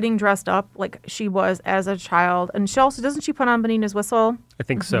getting dressed up like she was as a child, and she also doesn't she put on Benina's whistle? I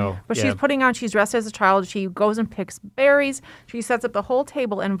think so. But yeah. she's dressed as a child. She goes and picks berries. She sets up the whole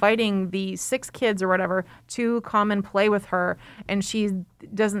table, inviting the 6 kids or whatever to come and play with her. And she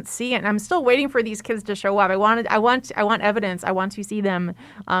doesn't see it. And I'm still waiting for these kids to show up. I want evidence. I want to see them.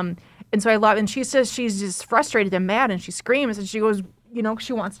 And so I love. And she says she's just frustrated and mad, and she screams and she goes,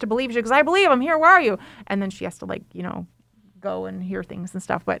 she wants to believe. She goes, I believe. I'm here. Where are you? And then she has to go and hear things and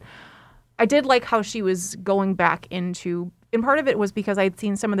stuff. But I did like how she was going back into. And part of it was because I'd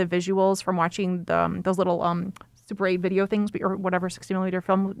seen some of the visuals from watching those little Super 8 video things or whatever 60mm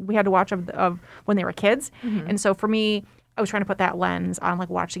film we had to watch of when they were kids. And so for me, I was trying to put that lens on, like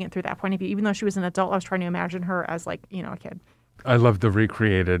watching it through that point of view. Even though she was an adult, I was trying to imagine her as a kid. I love the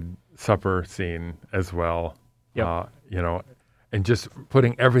recreated supper scene as well. Yep. And just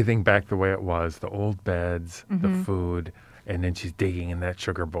putting everything back the way it was, the old beds, the food, and then she's digging in that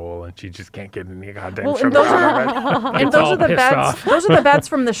sugar bowl and she just can't get any goddamn Well, sugar and those out of it. And Gets all those are the pissed beds. off. Those are the beds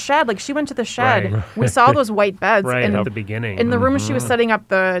from the shed. Like she went to the shed. Right. We saw those white beds. Right and at the beginning. in the room she was setting up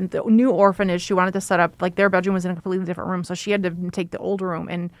the new orphanage, she wanted to set up, like their bedroom was in a completely different room. So she had to take the old room.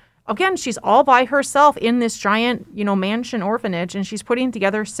 And again, she's all by herself in this giant, mansion orphanage. And she's putting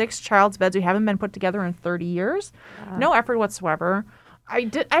together 6 child's beds who haven't been put together in 30 years. No effort whatsoever. I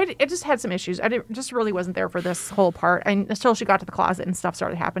just had some issues. Just really wasn't there for this whole part. Until she got to the closet and stuff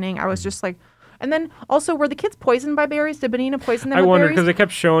started happening, I was just like, and then also, were the kids poisoned by berries? Did Benina poison them I with wondered berries? because they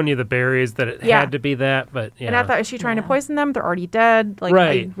kept showing you the berries that it had to be that, but yeah. And I thought, is she trying to poison them? They're already dead. Like,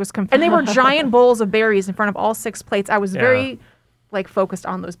 Right. I was and they were giant bowls of berries in front of all 6 plates. I was very focused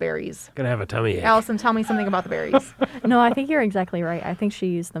on those berries. Gonna have a tummy ache. Allison, tell me something about the berries. No, I think you're exactly right. I think she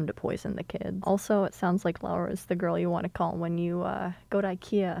used them to poison the kids. Also, it sounds like Laura is the girl you want to call when you go to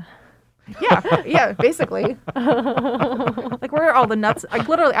IKEA. Yeah, basically. Like, where are all the nuts? Like,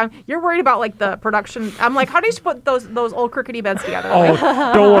 literally, you're worried about like the production. I'm like, how do you put those old crickety beds together? Oh,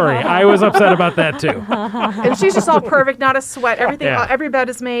 don't worry. I was upset about that too. And she's just all perfect, not a sweat. Everything, every bed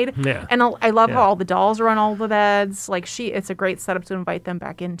is made. Yeah. And I love how all the dolls are on all the beds. Like, it's a great setup to invite them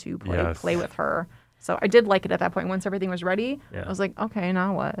back in to play with her. So I did like it at that point. Once everything was ready, I was like, okay,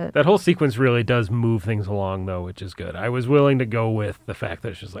 now what? That whole sequence really does move things along, though, which is good. I was willing to go with the fact that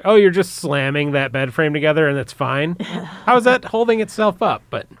it's just like, oh, you're just slamming that bed frame together and that's fine. How is that holding itself up?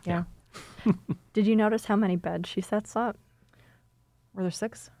 But Yeah. Did you notice how many beds she sets up? Were there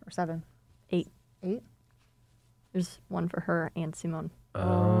 6 or 7? 8. 8? There's one for her and Simone.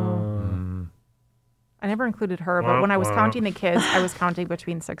 I never included her, but when I was counting the kids, I was counting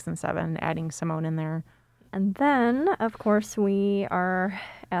between 6 and 7, adding Simone in there. And then, of course, we are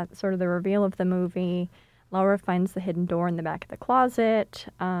at sort of the reveal of the movie. Laura finds the hidden door in the back of the closet.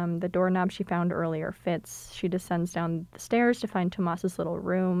 The doorknob she found earlier fits. She descends down the stairs to find Tomas's little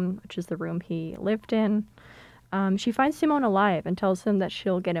room, which is the room he lived in. She finds Simone alive and tells him that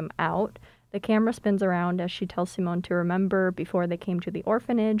she'll get him out. The camera spins around as she tells Simone to remember before they came to the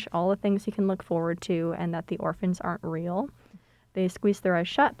orphanage all the things he can look forward to and that the orphans aren't real. They squeeze their eyes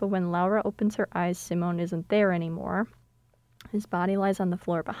shut, but when Laura opens her eyes, Simone isn't there anymore. His body lies on the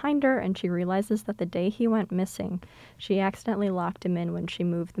floor behind her, and she realizes that the day he went missing, she accidentally locked him in when she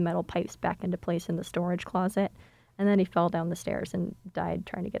moved the metal pipes back into place in the storage closet, and then he fell down the stairs and died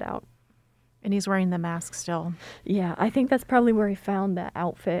trying to get out. And he's wearing the mask still. Yeah, I think that's probably where he found that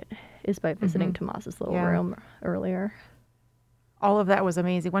outfit, is by visiting Tomas's little room earlier. All of that was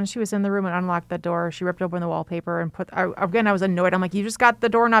amazing. When she was in the room and unlocked the door, she ripped open the wallpaper and again, I was annoyed. I'm like, you just got the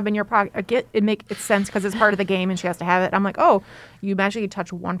doorknob in your pocket. It makes sense because it's part of the game and she has to have it. I'm like, oh, you magically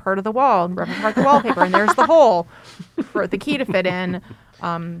touch one part of the wall and rip apart the wallpaper and there's the hole for the key to fit in.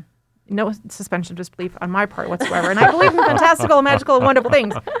 No suspension of disbelief on my part whatsoever. And I believe in fantastical, magical, and wonderful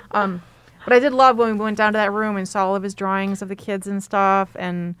things. But I did love when we went down to that room and saw all of his drawings of the kids and stuff.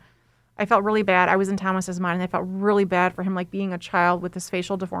 And I felt really bad. I was in Thomas's mind, and I felt really bad for him, like being a child with this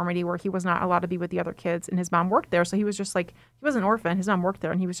facial deformity where he was not allowed to be with the other kids. And his mom worked there, so he was just like, he was an orphan. His mom worked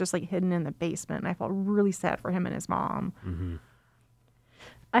there, and he was just like hidden in the basement. And I felt really sad for him and his mom. Mm-hmm.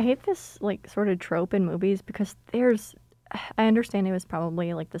 I hate this like sort of trope in movies because I understand it was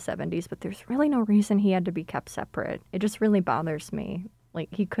probably like the 70s, but there's really no reason he had to be kept separate. It just really bothers me. Like,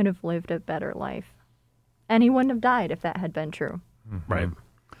 he could have lived a better life. And he wouldn't have died if that had been true. Mm-hmm. Right.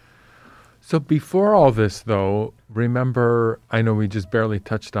 So before all this, though, remember, I know we just barely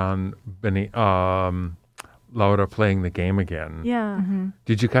touched on Laura playing the game again. Yeah. Mm-hmm.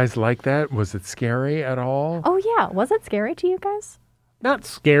 Did you guys like that? Was it scary at all? Oh, yeah. Was it scary to you guys? Not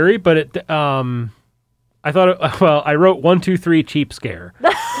scary, but it. I thought. I wrote 1, 2, 3 cheap scare.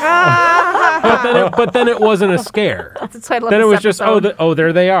 but then it wasn't a scare. That's the title then of it was this just episode.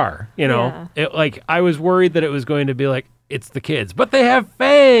 there they are. You know, it like I was worried that it was going to be like it's the kids, but they have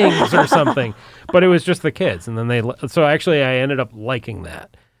fangs or something. But it was just the kids, and then so actually I ended up liking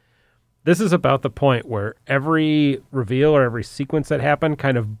that. This is about the point where every reveal or every sequence that happened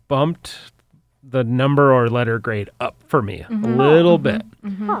kind of bumped the number or letter grade up for me a little bit.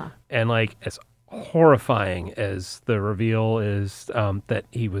 Mm-hmm. Huh. And like as horrifying as the reveal is that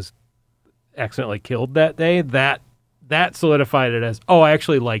he was accidentally killed that day, that solidified it as, oh, I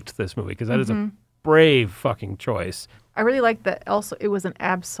actually liked this movie because that is a brave fucking choice. I really liked that also it was an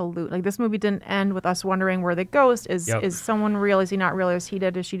absolute, like this movie didn't end with us wondering where the ghost is. Is someone real? Is he not real? Is he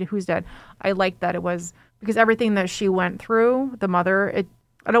dead? Is she dead? Who's dead? I liked that it was, because everything that she went through, the mother,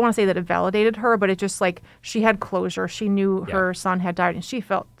 I don't want to say that it validated her, but it just like she had closure. She knew her son had died and she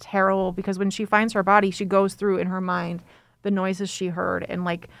felt terrible because when she finds her body, she goes through in her mind the noises she heard and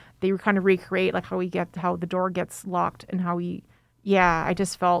like they kind of recreate like how the door gets locked and I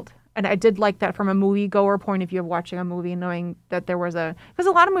just felt, and I did like that from a movie-goer point of view of watching a movie and knowing that there was because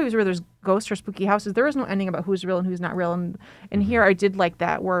a lot of movies where there's ghosts or spooky houses, there is no ending about who's real and who's not real. And here I did like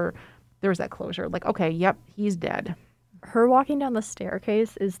that where there was that closure. Like, okay, yep, he's dead. Her walking down the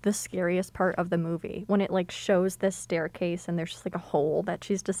staircase is the scariest part of the movie. When it like shows this staircase and there's just like a hole that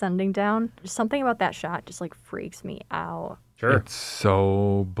she's descending down. Something about that shot just like freaks me out. Sure. It's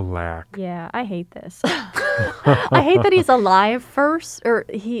so black. Yeah, I hate this. I hate that he's alive first, or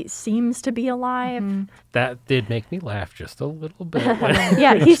he seems to be alive. That did make me laugh just a little bit. When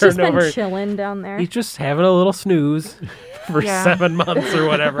Yeah, it he's just turned been over. chilling down there. He's just having a little snooze for Yeah. 7 months or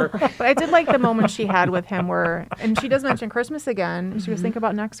whatever. But I did like the moment she had with him where, and she does mention Christmas again. She was thinking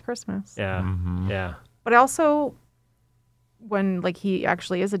about next Christmas. Yeah. Mm-hmm. Yeah. But also, when like he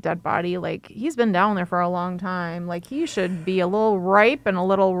actually is a dead body, like he's been down there for a long time. Like he should be a little ripe and a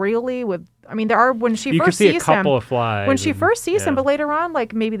little really with. I mean, there are when she You could first see a sees couple him. of flies. When she and- first sees him, yeah. but later on,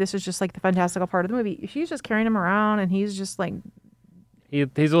 like maybe this is just like the fantastical part of the movie. She's just carrying him around, and he's just like He's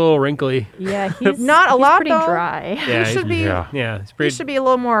a little wrinkly. Yeah, he's Not a he's lot, pretty though. dry. Yeah. he should be. Yeah. Yeah. He's He pretty, should be a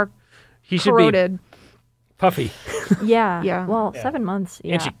little more he should corroded. be puffy. Yeah. Yeah. Well, Yeah. 7 months.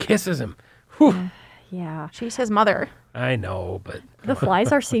 Yeah. And she kisses him. Whew. Yeah. She's his mother. I know, but The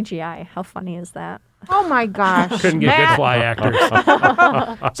flies are CGI. How funny is that? Oh my gosh! couldn't get good Matt, fly actors.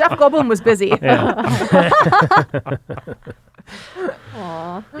 Jeff Goldblum was busy. Yeah.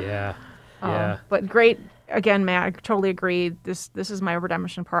 Aw. Yeah. Yeah. But great. Again, Matt, I totally agree. This is my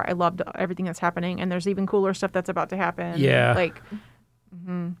redemption part. I loved everything that's happening, and there's even cooler stuff that's about to happen. Yeah. Like,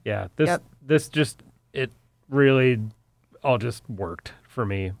 Yeah. Yep. This just it really all just worked for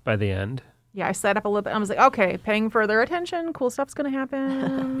me by the end. yeah, I set up a little bit. I was like, okay, paying further attention. Cool stuff's gonna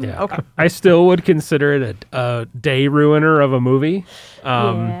happen. Yeah. Okay. I still would consider it a day ruiner of a movie.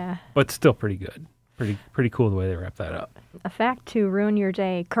 Yeah. But still pretty good. Pretty cool the way they wrap that up. A fact to ruin your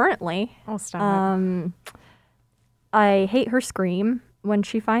day currently. Oh, stop. I hate her scream when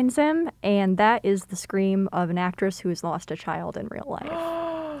she finds him, and that is the scream of an actress who has lost a child in real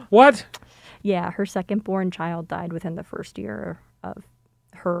life. What? Yeah, her second-born child died within the first year of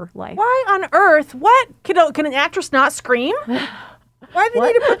her life. Why on earth? What can an actress not scream? Why do they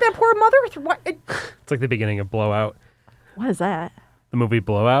need to put that poor mother through? What? It's like the beginning of Blowout. What is that? The movie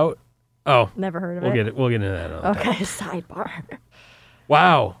Blowout. Oh, Never heard of we'll it. get it. We'll get into that. Another time. Okay, sidebar.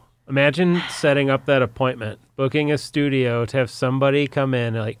 Wow. Imagine setting up that appointment, booking a studio to have somebody come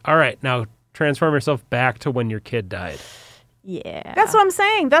in and like, all right, now transform yourself back to when your kid died. Yeah. That's what I'm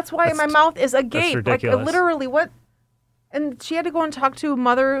saying. That's why my mouth is agape. Like ridiculous. literally, what? And she had to go and talk to a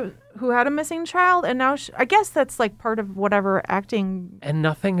mother who had a missing child, and now I guess that's like part of whatever acting. And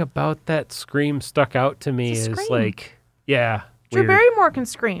nothing about that scream stuck out to me It's a is scream. like, yeah, Drew weird. Barrymore can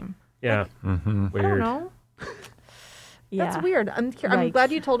scream. Yeah, Mm-hmm. I don't weird. know. yeah. That's weird. I'm Yikes.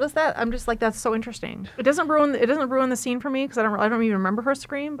 glad you told us that. I'm just like, that's so interesting. It doesn't ruin the scene for me because I don't even remember her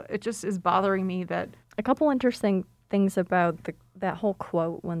scream. But it just is bothering me that A couple interesting things about that whole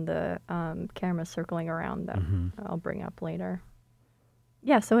quote when the camera's circling around that I'll bring up later.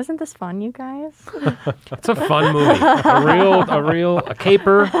 Yeah, so isn't this fun, you guys? It's a fun movie. A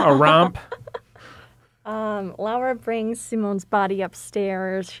caper, a romp. Laura brings Simone's body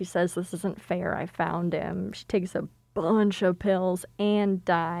upstairs. She says, "This isn't fair. I found him." She takes a bunch of pills and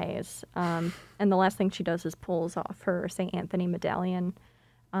dies. And the last thing she does is pulls off her St. Anthony medallion.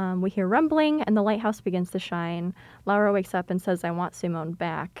 We hear rumbling, and the lighthouse begins to shine. Laura wakes up and says, "I want Simone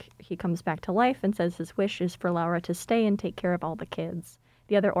back." He comes back to life and says his wish is for Laura to stay and take care of all the kids.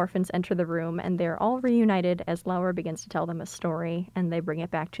 The other orphans enter the room, and they're all reunited as Laura begins to tell them a story, and they bring it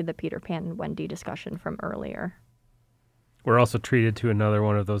back to the Peter Pan and Wendy discussion from earlier. We're also treated to another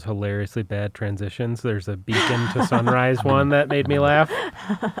one of those hilariously bad transitions. There's a beacon to sunrise one that made me laugh.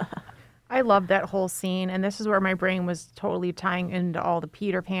 I love that whole scene, and this is where my brain was totally tying into all the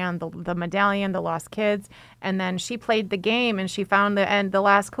Peter Pan, the medallion, the lost kids, and then she played the game, and she found the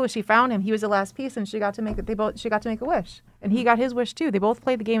last clue. She found him; he was the last piece, and she got to make it. She got to make a wish, and he got his wish too. They both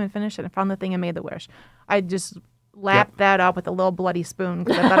played the game and finished it, and found the thing and made the wish. I just lapped that up with a little bloody spoon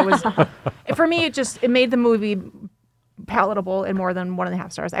because I thought it was. For me, it made the movie palatable in more than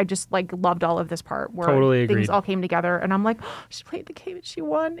 1.5 stars. I just loved all of this part where Totally things agreed. all came together, and I'm like, oh, she played the game and she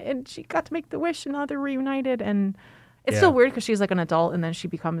won, and she got to make the wish, and now they're reunited. And it's still weird because she's like an adult, and then she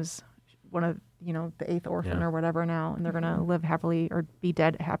becomes one of the 8th orphan or whatever now, and they're gonna live happily or be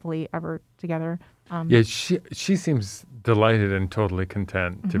dead happily ever together. Yeah, she seems delighted and totally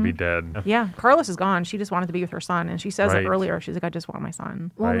content to be dead. Yeah, Carlos is gone. She just wanted to be with her son, and she says Right. it earlier. She's like, I just want my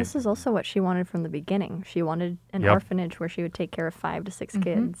son. Well, Right. this is also what she wanted from the beginning. She wanted an Yep. orphanage where she would take care of 5 to 6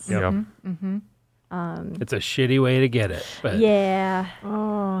 kids. Yep. It's a shitty way to get it. But Yeah.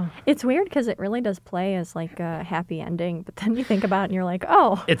 Oh, It's weird because it really does play as like a happy ending, but then you think about it and you're like,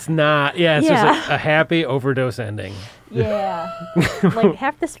 oh, it's not. Yeah, it's Yeah. just a happy overdose ending. Yeah. Like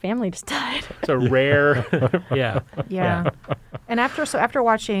half this family just died. It's a rare. Yeah. Yeah. And after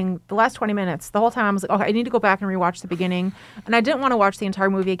watching the last 20 minutes, the whole time I was like, okay, I need to go back and rewatch the beginning. And I didn't want to watch the entire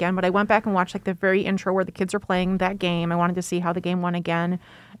movie again, but I went back and watched like the very intro where the kids are playing that game. I wanted to see how the game went again.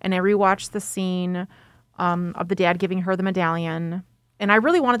 And I rewatched the scene of the dad giving her the medallion. And I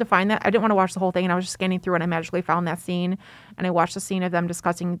really wanted to find that. I didn't want to watch the whole thing, and I was just scanning through and I magically found that scene. And I watched the scene of them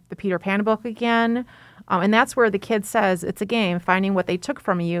discussing the Peter Pan book again. And that's where the kid says, it's a game, finding what they took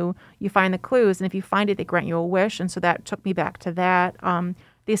from you. You find the clues, and if you find it, they grant you a wish. And so that took me back to that.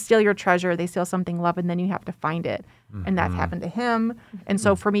 They steal your treasure, they steal something loved, and then you have to find it. And that's happened to him. And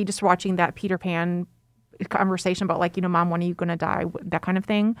so for me, just watching that Peter Pan conversation about like, Mom, when are you going to die? That kind of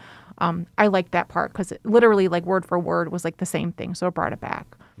thing. I liked that part because literally like word for word was like the same thing. So it brought it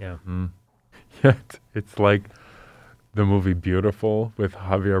back. Yeah. Yeah, it's like the movie Beautiful with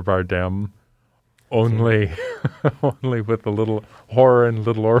Javier Bardem, only with a little horror and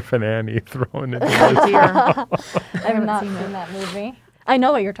Little Orphan Annie thrown in. Oh, dear. I have not seen that movie. I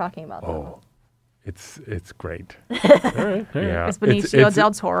know what you're talking about, though. Oh, it's great. All right. Yeah, Is Benicio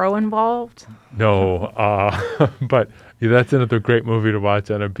del Toro involved? No, but that's another great movie to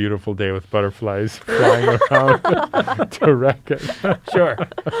watch on a beautiful day with butterflies flying around to wreck it. Sure.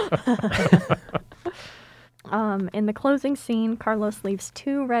 In the closing scene, Carlos leaves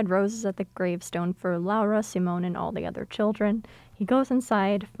 2 red roses at the gravestone for Laura, Simone, and all the other children. He goes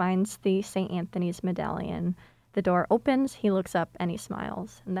inside, finds the St. Anthony's medallion. The door opens, he looks up, and he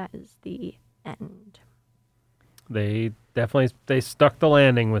smiles. And that is the end. They stuck the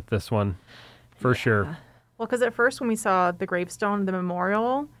landing with this one, for sure. Well, because at first when we saw the gravestone, the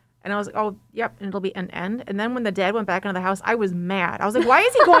memorial, and I was like, oh, yep, and it'll be an end. And then when the dad went back into the house, I was mad. I was like, why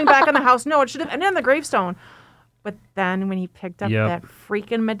is he going back in the house? No, it should have ended on the gravestone. But then when he picked up that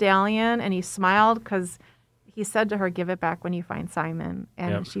freaking medallion and he smiled because he said to her, give it back when you find Simon.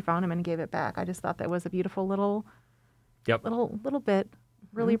 And she found him and gave it back. I just thought that was a beautiful little bit.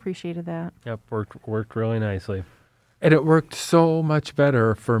 Really appreciated that. Yep, worked really nicely. And it worked so much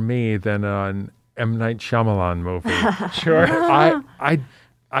better for me than an M. Night Shyamalan movie. Sure.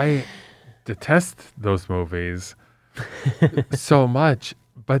 I detest those movies so much,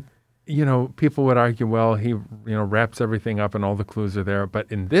 but people would argue, well, he wraps everything up and all the clues are there. But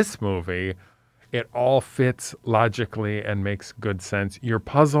in this movie, it all fits logically and makes good sense. You're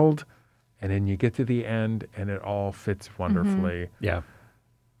puzzled, and then you get to the end, and it all fits wonderfully. Yeah.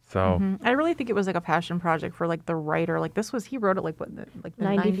 So I really think it was like a passion project for like the writer. Like he wrote it like the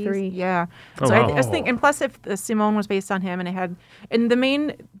 93. 90s. Yeah. Oh, So wow. I just think, and plus if Simone was based on him and it had, and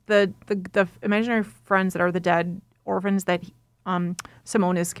the imaginary friends that are the dead orphans that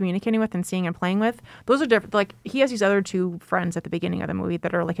Simone is communicating with and seeing and playing with, those are different. Like he has these other 2 friends at the beginning of the movie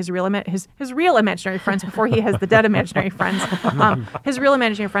that are like his real imaginary friends before he has the dead imaginary friends. His real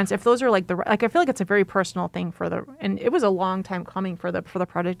imaginary friends. If those are like I feel like it's a very personal thing and it was a long time coming for the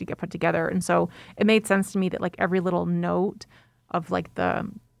project to get put together, and so it made sense to me that like every little note of like the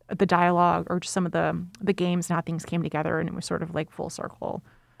dialogue or just some of the games and how things came together, and it was sort of like full circle.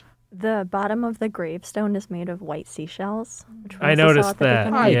 The bottom of the gravestone is made of white seashells. Which I noticed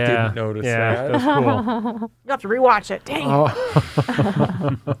that. I Yeah. didn't notice that. That's cool. You'll have to rewatch it. Dang.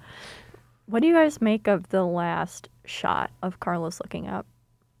 Oh. What do you guys make of the last shot of Carlos looking up?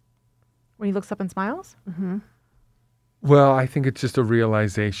 When he looks up and smiles? Well, I think it's just a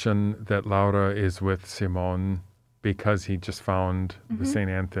realization that Laura is with Simone because he just found the St.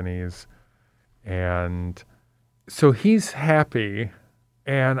 Anthony's. And so he's happy.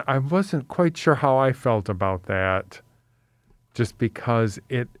 And I wasn't quite sure how I felt about that, just because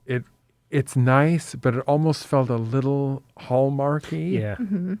it's nice, but it almost felt a little Hallmarky. Yeah.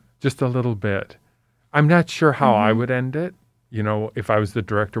 Just a little bit. I'm not sure how I would end it. If I was the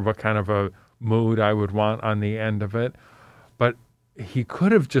director, what kind of a mood I would want on the end of it. But he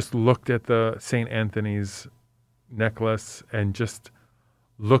could have just looked at the St. Anthony's necklace and just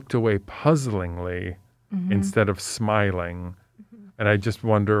looked away puzzlingly instead of smiling. And I just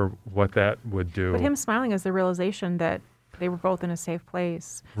wonder what that would do. But him smiling is the realization that they were both in a safe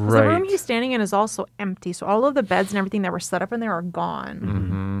place. 'Cause Right. the room he's standing in is also empty. So all of the beds and everything that were set up in there are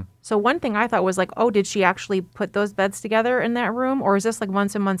gone. So one thing I thought was like, oh, did she actually put those beds together in that room? Or is this like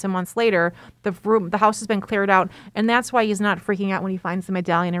months and months and months later, the house has been cleared out. And that's why he's not freaking out when he finds the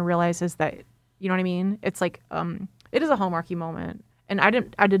medallion and realizes that, you know what I mean? It's like, it is a Hallmarky moment. And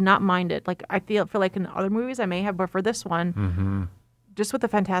I did not mind it. Like I feel like in other movies I may have, but for this one, just with the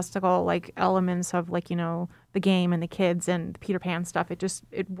fantastical like elements of like, the game and the kids and the Peter Pan stuff,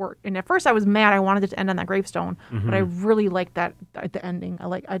 it worked. And at first I was mad. I wanted it to end on that gravestone, but I really liked that the ending.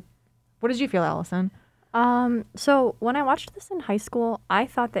 What did you feel, Allison? So when I watched this in high school, I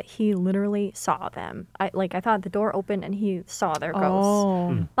thought that he literally saw them. I thought the door opened and he saw their ghosts.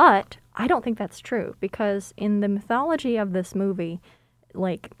 Oh. But I don't think that's true because in the mythology of this movie,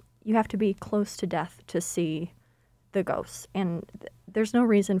 like you have to be close to death to see the ghosts, and there's no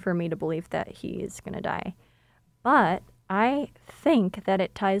reason for me to believe that he is going to die. But I think that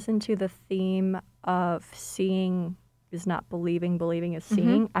it ties into the theme of seeing is not believing, believing is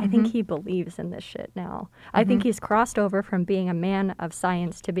seeing. I think he believes in this shit now. I think he's crossed over from being a man of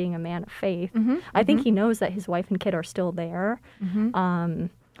science to being a man of faith. I think he knows that his wife and kid are still there. And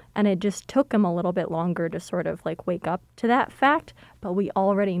it just took him a little bit longer to sort of like wake up to that fact. But we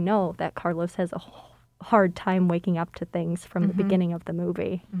already know that Carlos has a hard time waking up to things from the beginning of the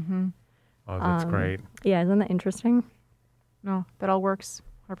movie. Oh, that's great. Yeah, isn't that interesting? No, that all works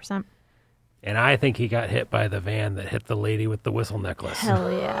 100%. And I think he got hit by the van that hit the lady with the whistle necklace.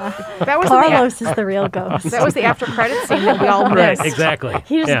 Hell yeah. That was Carlos is the real ghost. That was the after credit scene that we all Right, missed. exactly.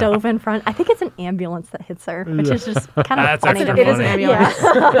 He just Yeah. dove in front. I think it's an ambulance that hits her, which is just kind of That's funny to actually me. It is an funny.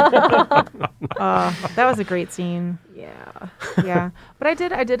 ambulance. That was a great scene. Yeah. Yeah, but I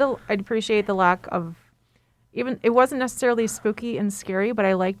appreciate the lack of even. It wasn't necessarily spooky and scary, but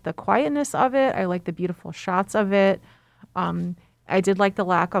I liked the quietness of it. I liked the beautiful shots of it. I did like the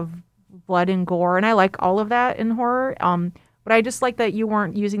lack of blood and gore, and I like all of that in horror. But I just like that you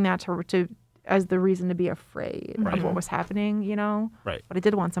weren't using that to as the reason to be afraid of what was happening, you know. Right. But I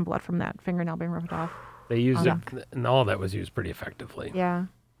did want some blood from that fingernail being ripped off. They used it, and all that was used pretty effectively. Yeah.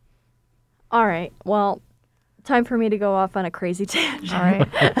 All right. Well, time for me to go off on a crazy tangent. All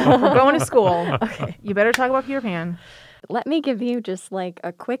right. We're going to school. Okay. You better talk about Peter Pan. Let me give you just like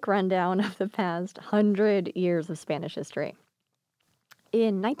a quick rundown of the past 100 years of Spanish history.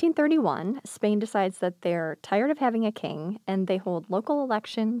 In 1931, Spain decides that they're tired of having a king, and they hold local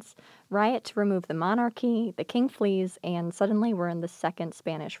elections, riot to remove the monarchy, the king flees, and suddenly we're in the Second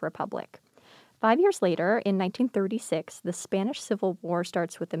Spanish Republic. 5 years later, in 1936, the Spanish Civil War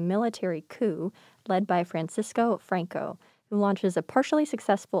starts with a military coup led by Francisco Franco, who launches a partially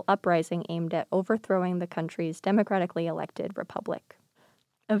successful uprising aimed at overthrowing the country's democratically elected republic.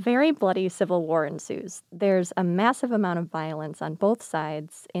 A very bloody civil war ensues. There's a massive amount of violence on both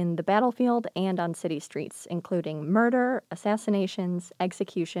sides in the battlefield and on city streets, including murder, assassinations,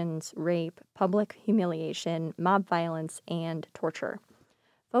 executions, rape, public humiliation, mob violence, and torture.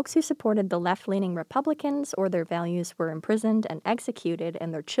 Folks who supported the left-leaning Republicans or their values were imprisoned and executed,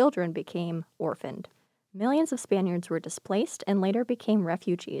 and their children became orphaned. Millions of Spaniards were displaced and later became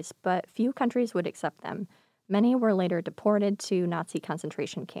refugees, but few countries would accept them. Many were later deported to Nazi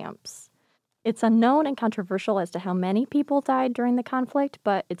concentration camps. It's unknown and controversial as to how many people died during the conflict,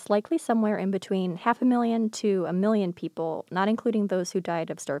 but it's likely somewhere in between 500,000 to 1 million people, not including those who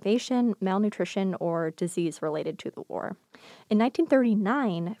died of starvation, malnutrition, or disease related to the war. In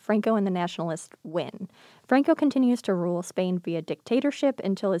 1939, Franco and the Nationalists win. Franco continues to rule Spain via dictatorship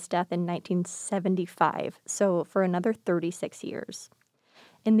until his death in 1975, so for another 36 years.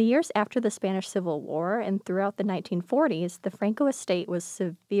 In the years after the Spanish Civil War and throughout the 1940s, the Franco estate was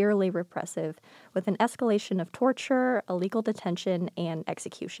severely repressive, with an escalation of torture, illegal detention, and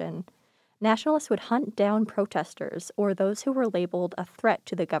execution. Nationalists would hunt down protesters or those who were labeled a threat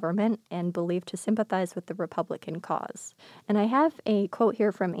to the government and believed to sympathize with the Republican cause. And I have a quote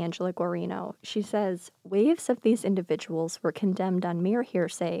here from Angela Guarino. She says, "Waves of these individuals were condemned on mere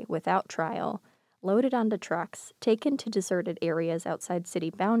hearsay without trial, loaded onto trucks, taken to deserted areas outside city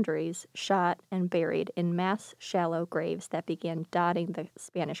boundaries, shot, and buried in mass, shallow graves that began dotting the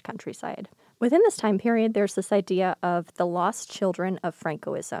Spanish countryside." Within this time period, there's this idea of the lost children of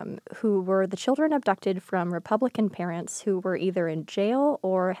Francoism, who were the children abducted from Republican parents who were either in jail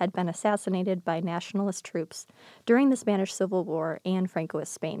or had been assassinated by nationalist troops during the Spanish Civil War and Francoist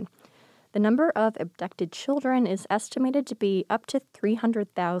Spain. The number of abducted children is estimated to be up to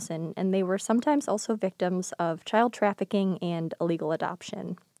 300,000, and they were sometimes also victims of child trafficking and illegal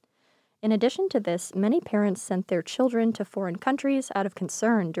adoption. In addition to this, many parents sent their children to foreign countries out of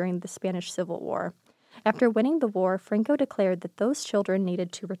concern during the Spanish Civil War. After winning the war, Franco declared that those children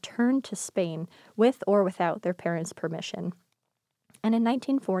needed to return to Spain with or without their parents' permission. And in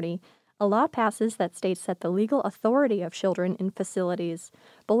 1940, a law passes that states that the legal authority of children in facilities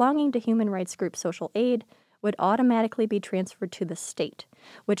belonging to human rights group Social Aid would automatically be transferred to the state,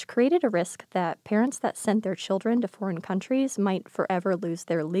 which created a risk that parents that sent their children to foreign countries might forever lose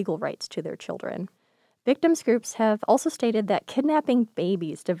their legal rights to their children. Victims groups have also stated that kidnapping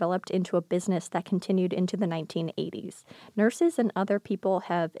babies developed into a business that continued into the 1980s. Nurses and other people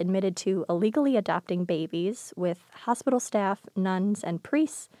have admitted to illegally adopting babies, with hospital staff, nuns, and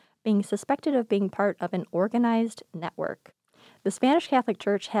priests being suspected of being part of an organized network. The Spanish Catholic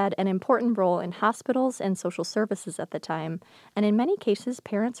Church had an important role in hospitals and social services at the time, and in many cases,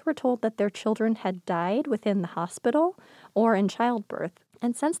 parents were told that their children had died within the hospital or in childbirth.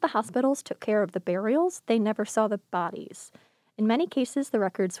 And since the hospitals took care of the burials, they never saw the bodies. In many cases, the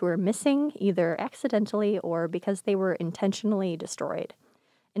records were missing, either accidentally or because they were intentionally destroyed.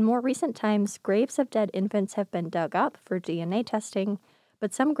 In more recent times, graves of dead infants have been dug up for DNA testing,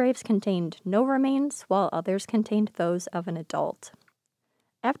 but some graves contained no remains, while others contained those of an adult.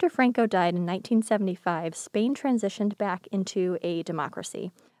 After Franco died in 1975, Spain transitioned back into a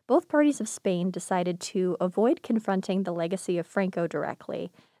democracy. Both parties of Spain decided to avoid confronting the legacy of Franco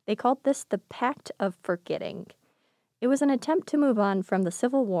directly. They called this the Pact of Forgetting. It was an attempt to move on from the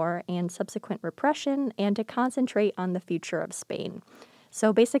Civil War and subsequent repression and to concentrate on the future of Spain.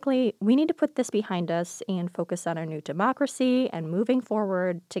 So basically, we need to put this behind us and focus on our new democracy and moving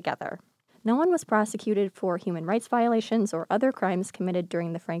forward together. No one was prosecuted for human rights violations or other crimes committed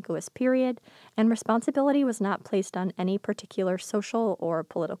during the Francoist period, and responsibility was not placed on any particular social or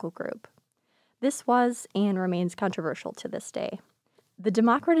political group. This was and remains controversial to this day. The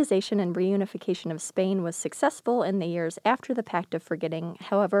democratization and reunification of Spain was successful in the years after the Pact of Forgetting.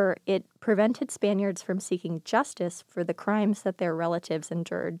 However, it prevented Spaniards from seeking justice for the crimes that their relatives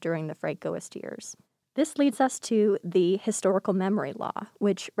endured during the Francoist years. This leads us to the historical memory law,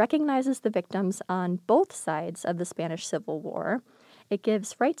 which recognizes the victims on both sides of the Spanish Civil War. It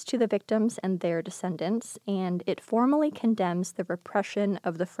gives rights to the victims and their descendants, and it formally condemns the repression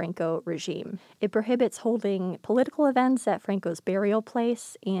of the Franco regime. It prohibits holding political events at Franco's burial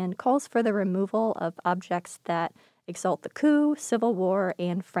place and calls for the removal of objects that exalt the coup, civil war,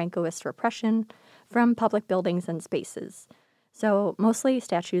 and Francoist repression from public buildings and spaces. So, mostly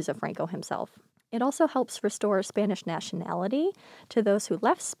statues of Franco himself. It also helps restore Spanish nationality to those who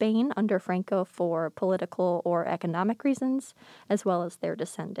left Spain under Franco for political or economic reasons, as well as their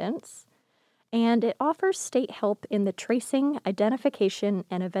descendants. And it offers state help in the tracing, identification,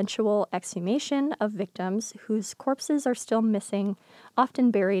 and eventual exhumation of victims whose corpses are still missing,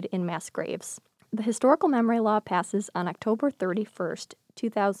 often buried in mass graves. The historical memory law passes on October 31st,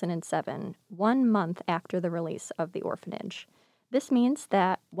 2007, 1 month after the release of The Orphanage. This means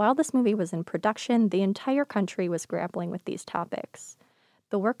that while this movie was in production, the entire country was grappling with these topics.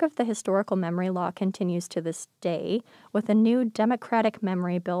 The work of the historical memory law continues to this day, with a new democratic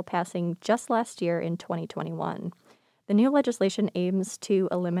memory bill passing just last year in 2021. The new legislation aims to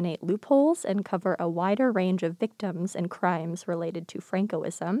eliminate loopholes and cover a wider range of victims and crimes related to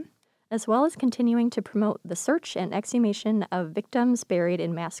Francoism, as well as continuing to promote the search and exhumation of victims buried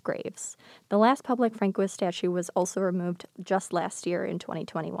in mass graves. The last public Francoist statue was also removed just last year in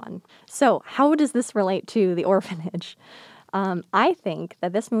 2021. So, how does this relate to The Orphanage? I think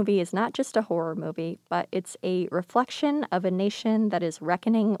that this movie is not just a horror movie, but it's a reflection of a nation that is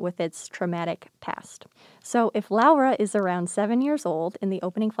reckoning with its traumatic past. So if Laura is around 7 years old in the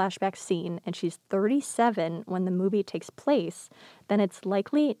opening flashback scene and she's 37 when the movie takes place, then it's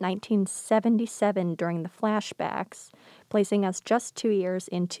likely 1977 during the flashbacks, placing us just 2 years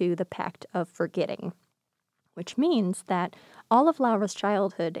into the Pact of Forgetting, which means that all of Laura's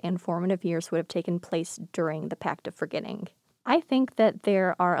childhood and formative years would have taken place during the Pact of Forgetting. I think that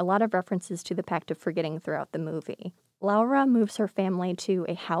there are a lot of references to the Pact of Forgetting throughout the movie. Laura moves her family to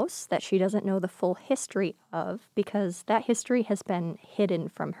a house that she doesn't know the full history of because that history has been hidden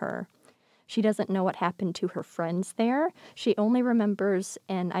from her. She doesn't know what happened to her friends there. She only remembers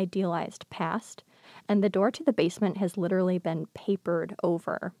an idealized past, and the door to the basement has literally been papered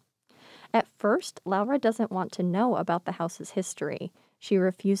over. At first, Laura doesn't want to know about the house's history. She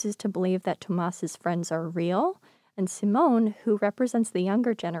refuses to believe that Tomas's friends are real, and Simone, who represents the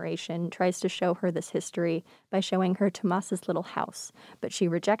younger generation, tries to show her this history by showing her Tomas's little house, but she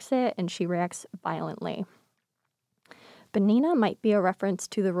rejects it and she reacts violently. Benina might be a reference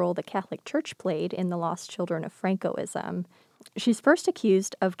to the role the Catholic Church played in the lost children of Francoism. She's first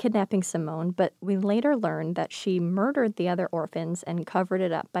accused of kidnapping Simone, but we later learn that she murdered the other orphans and covered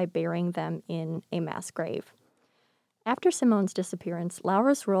it up by burying them in a mass grave. After Simone's disappearance,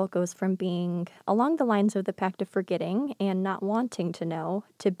 Laura's role goes from being along the lines of the Pact of Forgetting and not wanting to know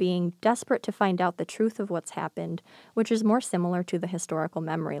to being desperate to find out the truth of what's happened, which is more similar to the historical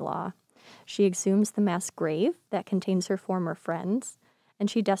memory law. She exhumes the mass grave that contains her former friends, and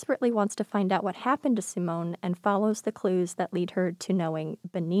she desperately wants to find out what happened to Simone and follows the clues that lead her to knowing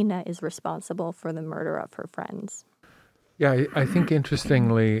Benina is responsible for the murder of her friends. Yeah, I think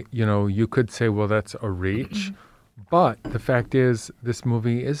interestingly, you could say, well, that's a reach. But the fact is, this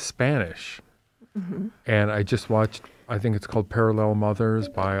movie is Spanish. Mm-hmm. And I just watched I think it's called Parallel Mothers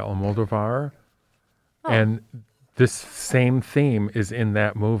by Almodovar. Oh. And this same theme is in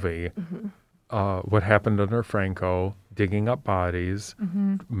that movie. What happened under Franco, digging up bodies,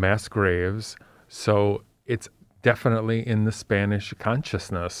 mass graves. So it's definitely in the Spanish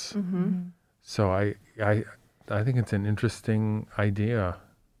consciousness. So I think it's an interesting idea.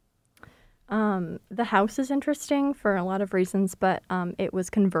 The house is interesting for a lot of reasons, but it was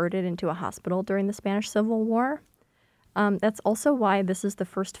converted into a hospital during the Spanish Civil War. That's also why this is the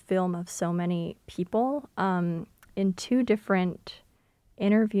first film of so many people. In 2 different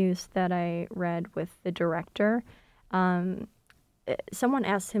interviews that I read with the director, someone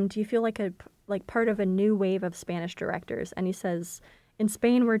asked him, do you feel like part of a new wave of Spanish directors? And he says, in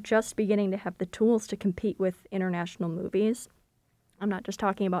Spain, we're just beginning to have the tools to compete with international movies. I'm not just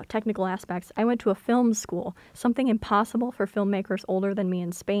talking about technical aspects. I went to a film school, something impossible for filmmakers older than me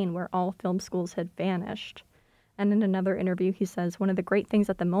in Spain, where all film schools had vanished. And in another interview, he says, one of the great things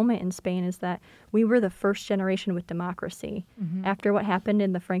at the moment in Spain is that we were the first generation with democracy. After what happened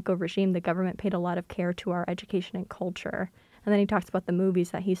in the Franco regime, the government paid a lot of care to our education and culture. And then he talks about the movies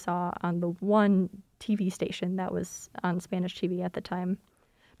that he saw on the one TV station that was on Spanish TV at the time.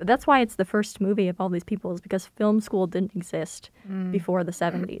 But that's why it's the first movie of all these people, is because film school didn't exist before the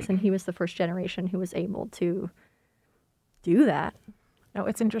 70s. And he was the first generation who was able to do that. No,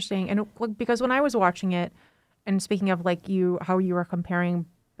 it's interesting. And because when I was watching it, and speaking of like how you were comparing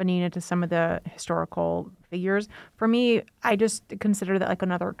Benina to some of the historical figures, for me, I just consider that like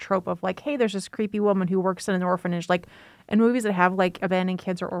another trope of like, hey, there's this creepy woman who works in an orphanage. Like in movies that have like abandoned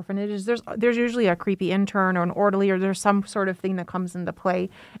kids or orphanages, there's usually a creepy intern or an orderly, or there's some sort of thing that comes into play.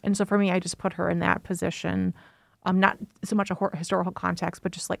 And so for me, I just put her in that position. Not so much a historical context,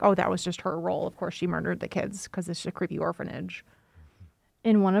 but just like, oh, that was just her role. Of course, she murdered the kids because it's a creepy orphanage.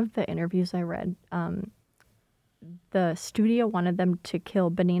 In one of the interviews I read, the studio wanted them to kill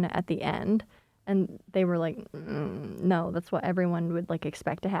Benina at the end, and they were like, no, that's what everyone would like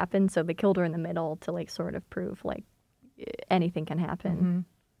expect to happen. So they killed her in the middle to like sort of prove like anything can happen.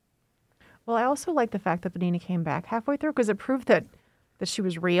 Well, I also like the fact that Benina came back halfway through, because it proved that she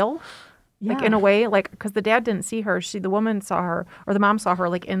was real. Yeah. Like in a way, like, because the dad didn't see her. The woman saw her, or the mom saw her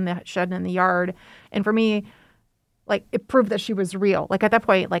like in the shed and in the yard. And for me, like, it proved that she was real. Like, at that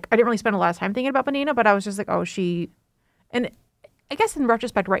point, like, I didn't really spend a lot of time thinking about Benina, but I was just like, oh, and I guess in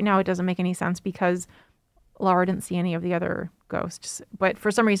retrospect, right now, it doesn't make any sense because Laura didn't see any of the other ghosts. But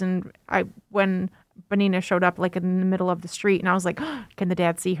for some reason, when Benina showed up, like, in the middle of the street, and I was like, oh, can the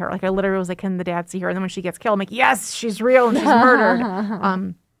dad see her? Like, I literally was like, can the dad see her? And then when she gets killed, I'm like, yes, she's real and she's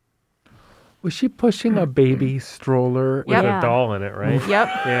murdered. Was she pushing a baby stroller? With a doll in it, right? Yep.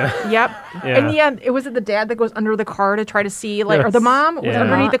 Yeah. Yep. Yeah. In the end, it was the dad that goes under the car to try to see, like, or the mom was Yeah.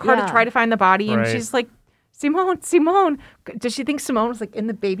 underneath the car Yeah. to try to find the body, and Right. she's like, Simone. Does she think Simone was like in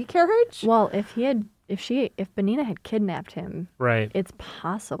the baby carriage? Well, if Benina had kidnapped him, Right. it's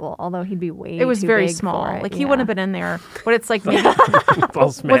possible. Although he'd be way It was too very big small. for it. Like he wouldn't have been in there. But it's like, maybe, All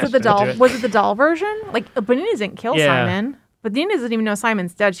was smashed it the doll? into it. Was it the doll version? Like Benina didn't kill Yeah. Simon. But Benina doesn't even know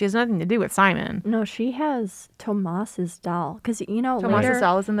Simon's dead. She has nothing to do with Simon. No, she has Tomas's doll. Because, you know, Tomas's later,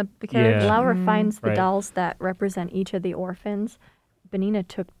 doll is in the carriage. Yeah. Laura finds the Right. dolls that represent each of the orphans. Benina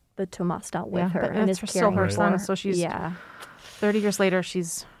took the Tomas doll with her but and it's is still carrying her it son, for- so she's 30 years later.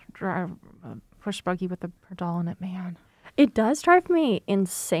 She's push buggy with her doll in it. Man, It does drive me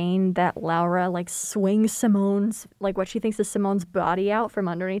insane that Laura like swings Simone's, like what she thinks is Simone's body out from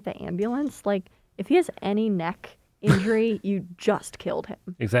underneath the ambulance. Like if he has any neck injury, you just killed him.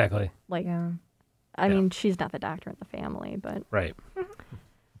 Exactly. Like, yeah. I mean, she's not the doctor in the family, but Right.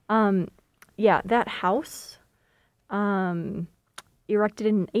 yeah, that house, erected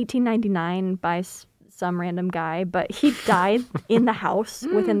in 1899 by some random guy, but he died in the house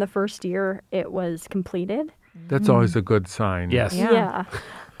within the first year it was completed. That's always a good sign. Yes. Yeah.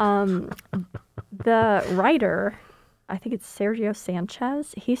 The writer, I think it's Sergio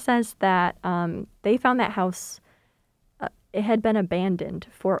Sanchez, he says that they found that house, it had been abandoned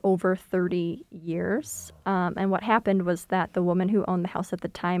for over 30 years. And what happened was that the woman who owned the house at the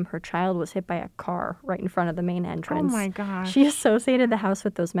time, her child was hit by a car right in front of the main Oh entrance. my gosh. She associated the house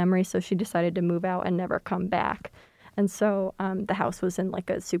with those memories, so she decided to move out and never come back. And so the house was in like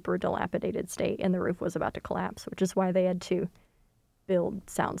a super dilapidated state, and the roof was about to collapse, which is why they had to build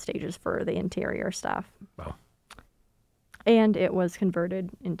sound stages for the interior stuff. Wow. And it was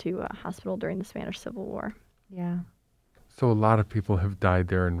converted into a hospital during the Spanish Civil War. Yeah. So a lot of people have died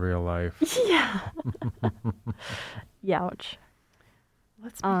there in real life. Yeah. Youch.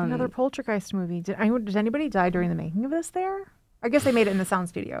 Let's make another poltergeist movie. Did anybody die during the making of this there? I guess they made it in the sound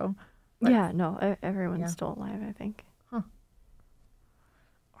studio. But- Yeah, no, everyone's still alive, I think.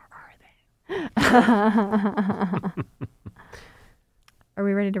 Are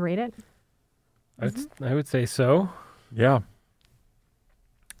we ready to rate it? I would say so. Yeah.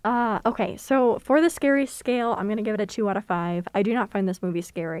 Okay, so for the scary scale, I'm going to give it a 2 out of 5. I do not find this movie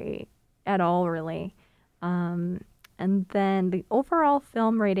scary at all, really. And then the overall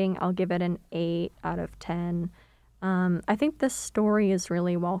film rating, I'll give it an 8 out of 10. I think the story is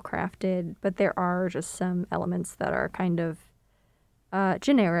really well crafted, but there are just some elements that are kind of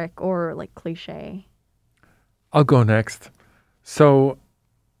generic or like cliche. I'll go next. So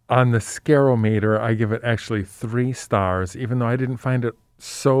on the Scarometer, I give it actually 3 stars, even though I didn't find it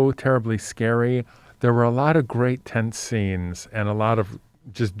so terribly scary. There were a lot of great tense scenes and a lot of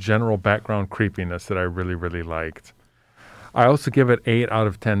just general background creepiness that I really, really liked. I also give it 8 out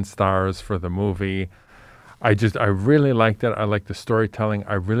of 10 stars for the movie. I really liked it. I liked the storytelling.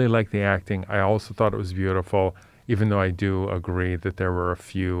 I really liked the acting. I also thought it was beautiful, even though I do agree that there were a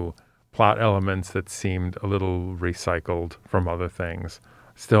few plot elements that seemed a little recycled from other things.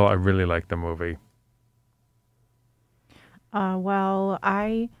 Still, I really liked the movie. Well,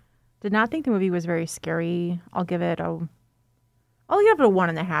 I did not think the movie was very scary. I'll give it a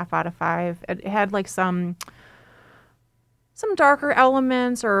 1.5 out of 5. It had like some darker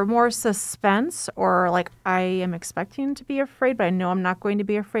elements or more suspense, or like I am expecting to be afraid, but I know I'm not going to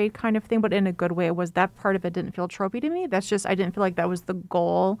be afraid kind of thing, but in a good way. It was that part of it didn't feel tropey to me. That's just, I didn't feel like that was the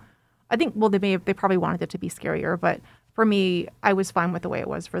goal. I think, well, they probably wanted it to be scarier, but for me, I was fine with the way it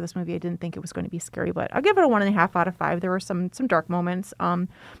was for this movie. I didn't think it was going to be scary, but I'll give it a 1.5 out of 5. There were some dark moments. And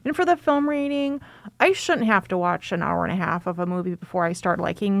for the film rating, I shouldn't have to watch an hour and a half of a movie before I start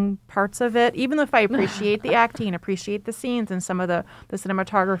liking parts of it. Even if I appreciate the acting and appreciate the scenes and some of the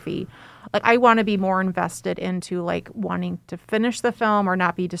cinematography, like I want to be more invested into like wanting to finish the film or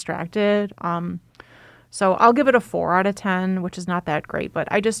not be distracted. So I'll give it a 4 out of 10, which is not that great, but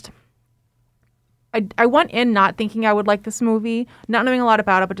I went in not thinking I would like this movie, not knowing a lot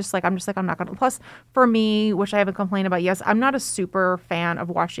about it, but I'm not going to. Plus, for me, which I haven't complained about, yes, I'm not a super fan of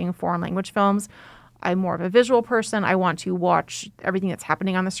watching foreign language films. I'm more of a visual person. I want to watch everything that's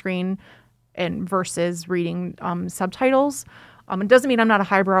happening on the screen and versus reading subtitles. It doesn't mean I'm not a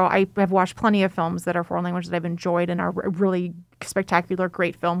highbrow. I have watched plenty of films that are foreign language that I've enjoyed and are really spectacular,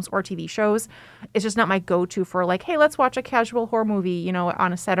 great films or TV shows. It's just not my go-to for like, hey, let's watch a casual horror movie,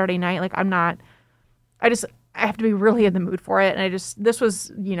 on a Saturday night. Like I have to be really in the mood for it. And this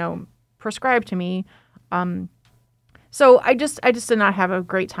was, prescribed to me. So I just did not have a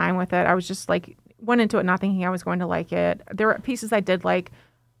great time with it. I was just like, went into it not thinking I was going to like it. There were pieces I did like,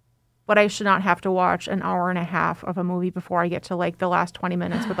 but I should not have to watch an hour and a half of a movie before I get to like the last 20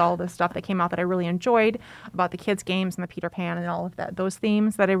 minutes with all this stuff that came out that I really enjoyed about the kids' games and the Peter Pan and all of that. Those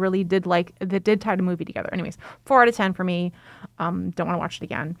themes that I really did like, that did tie the movie together. Anyways, 4 out of 10 for me. Don't want to watch it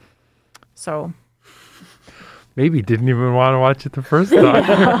again. So... Maybe didn't even want to watch it the first time.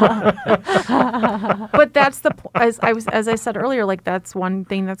 But that's as I said earlier, like that's one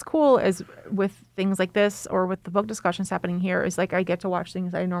thing that's cool is with things like this or with the book discussions happening here is like I get to watch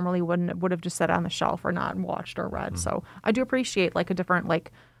things I normally would have just set on the shelf or not watched or read. So I do appreciate like a different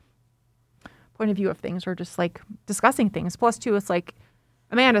like point of view of things or just like discussing things. Plus too, it's like,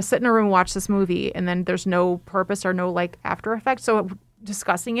 Amanda, sit in a room and watch this movie and then there's no purpose or no like after effect. So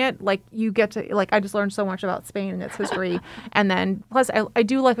discussing it, like you get to like I just learned so much about Spain and its history. And then plus I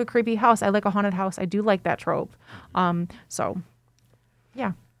do like a creepy house. I like a haunted house. I do like that trope. So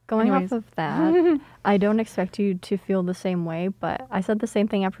yeah. Going off of that, I don't expect you to feel the same way, but I said the same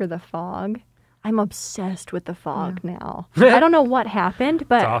thing after The Fog. I'm obsessed with The Fog now. I don't know what happened,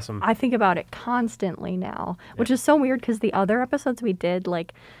 but awesome. I think about it constantly now, which is so weird because the other episodes we did,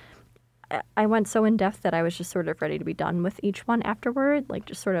 like, I went so in depth that I was just sort of ready to be done with each one afterward, like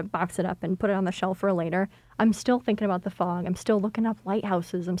just sort of box it up and put it on the shelf for later. I'm still thinking about The Fog. I'm still looking up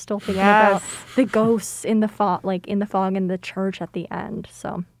lighthouses. I'm still thinking about the ghosts in the fog, like in The Fog and the church at the end.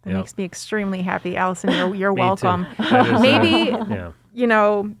 So that makes me extremely happy, Allison. You're Me welcome. too. Maybe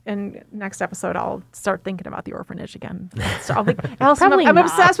Yeah. in next episode I'll start thinking about the orphanage again. So I'll think, Allison, Probably I'm not.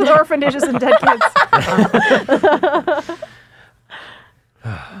 obsessed with orphanages and dead kids.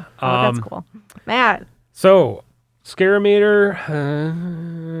 That's cool. Matt. So, Scarometer,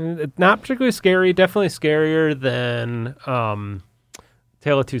 not particularly scary. Definitely scarier than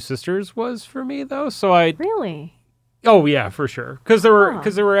Tale of Two Sisters was for me, though. So Really? Oh yeah, for sure. Because there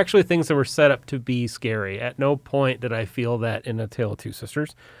were actually things that were set up to be scary. At no point did I feel that in A Tale of Two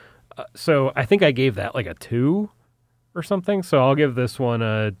Sisters. So I think I gave that like a 2 or something. So I'll give this one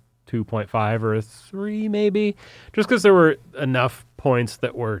a 2.5 or a 3 maybe, just because there were enough points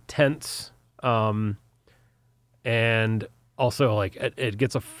that were tense, and also like it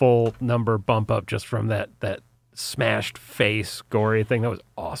gets a full number bump up just from that smashed face gory thing. That was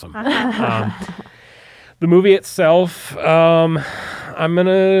awesome. The movie itself, I'm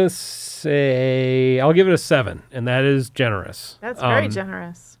gonna say I'll give it a 7, and that is generous. That's very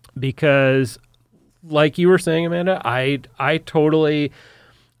generous. Because, like you were saying, Amanda, I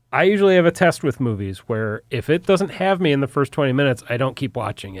usually have a test with movies where if it doesn't have me in the first 20 minutes, I don't keep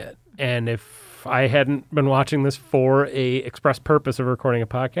watching it. And if I hadn't been watching this for a express purpose of recording a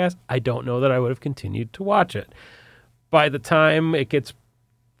podcast, I don't know that I would have continued to watch it. By the time it gets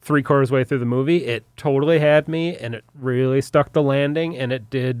 3/4 way through the movie, it totally had me, and it really stuck the landing, and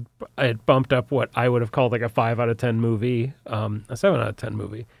it bumped up what I would have called like a 5 out of 10 movie, a 7 out of 10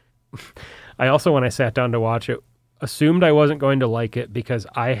 movie. I also, when I sat down to watch it, assumed I wasn't going to like it because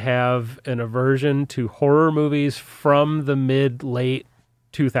I have an aversion to horror movies from the mid-late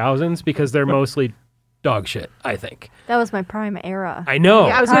 2000s because they're mostly dog shit, I think. That was my prime era. I know.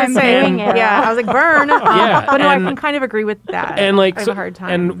 Yeah, I was going to say, viewing era. yeah, I was like, burn. Yeah, but no, I and- can kind of agree with that. And like, I have so, a hard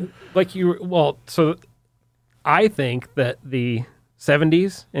time. and like so I think that the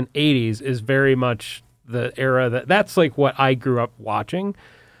 70s and 80s is very much the era that's like what I grew up watching.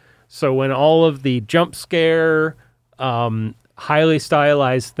 So when all of the jump scare, highly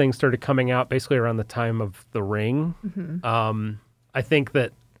stylized things started coming out basically around the time of The Ring, I think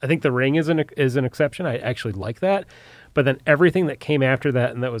The Ring is an exception. I actually like that. But then everything that came after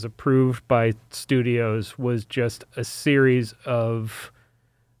that and that was approved by studios was just a series of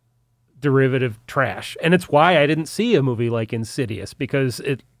derivative trash. And it's why I didn't see a movie like Insidious, because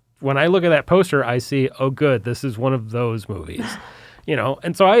when I look at that poster, I see, oh, good, this is one of those movies.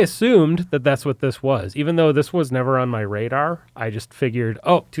 And so I assumed that that's what this was. Even though this was never on my radar, I just figured,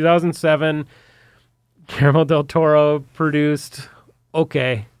 2007, Guillermo del Toro produced,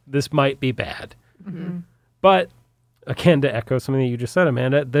 okay, this might be bad. Mm-hmm. But again, to echo something that you just said,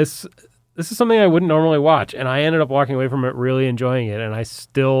 Amanda, this is something I wouldn't normally watch, and I ended up walking away from it really enjoying it, and I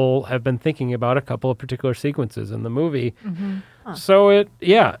still have been thinking about a couple of particular sequences in the movie. So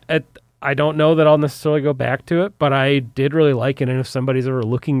I don't know that I'll necessarily go back to it, but I did really like it, and if somebody's ever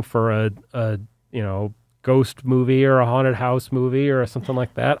looking for a ghost movie or a haunted house movie or something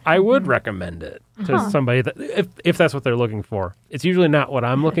like that, I would recommend it to somebody that if that's what they're looking for. It's usually not what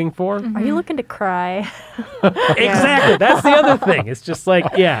I'm looking for. Are you looking to cry? Exactly. That's the other thing. It's just like,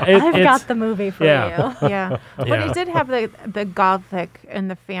 I've got the movie for you. Yeah. But Yeah. it did have the gothic and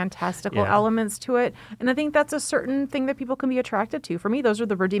the fantastical elements to it. And I think that's a certain thing that people can be attracted to. For me, those are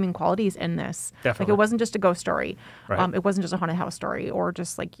the redeeming qualities in this. Definitely. Like, it wasn't just a ghost story. Right. It wasn't just a haunted house story or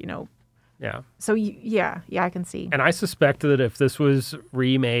just like, Yeah. So, I can see. And I suspect that if this was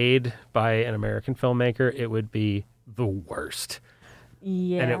remade by an American filmmaker, it would be the worst.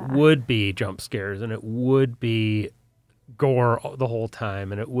 Yeah. And it would be jump scares, and it would be gore the whole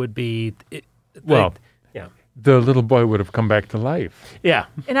time, and it would be... yeah. The little boy would have come back to life. Yeah.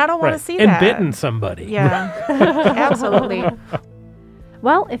 And I don't want Right. to see and that. bitten somebody. Yeah. Absolutely.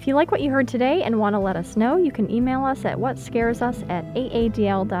 Well, if you like what you heard today and want to let us know, you can email us at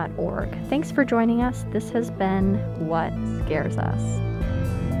whatscaresus@aadl.org. Thanks for joining us. This has been What Scares Us.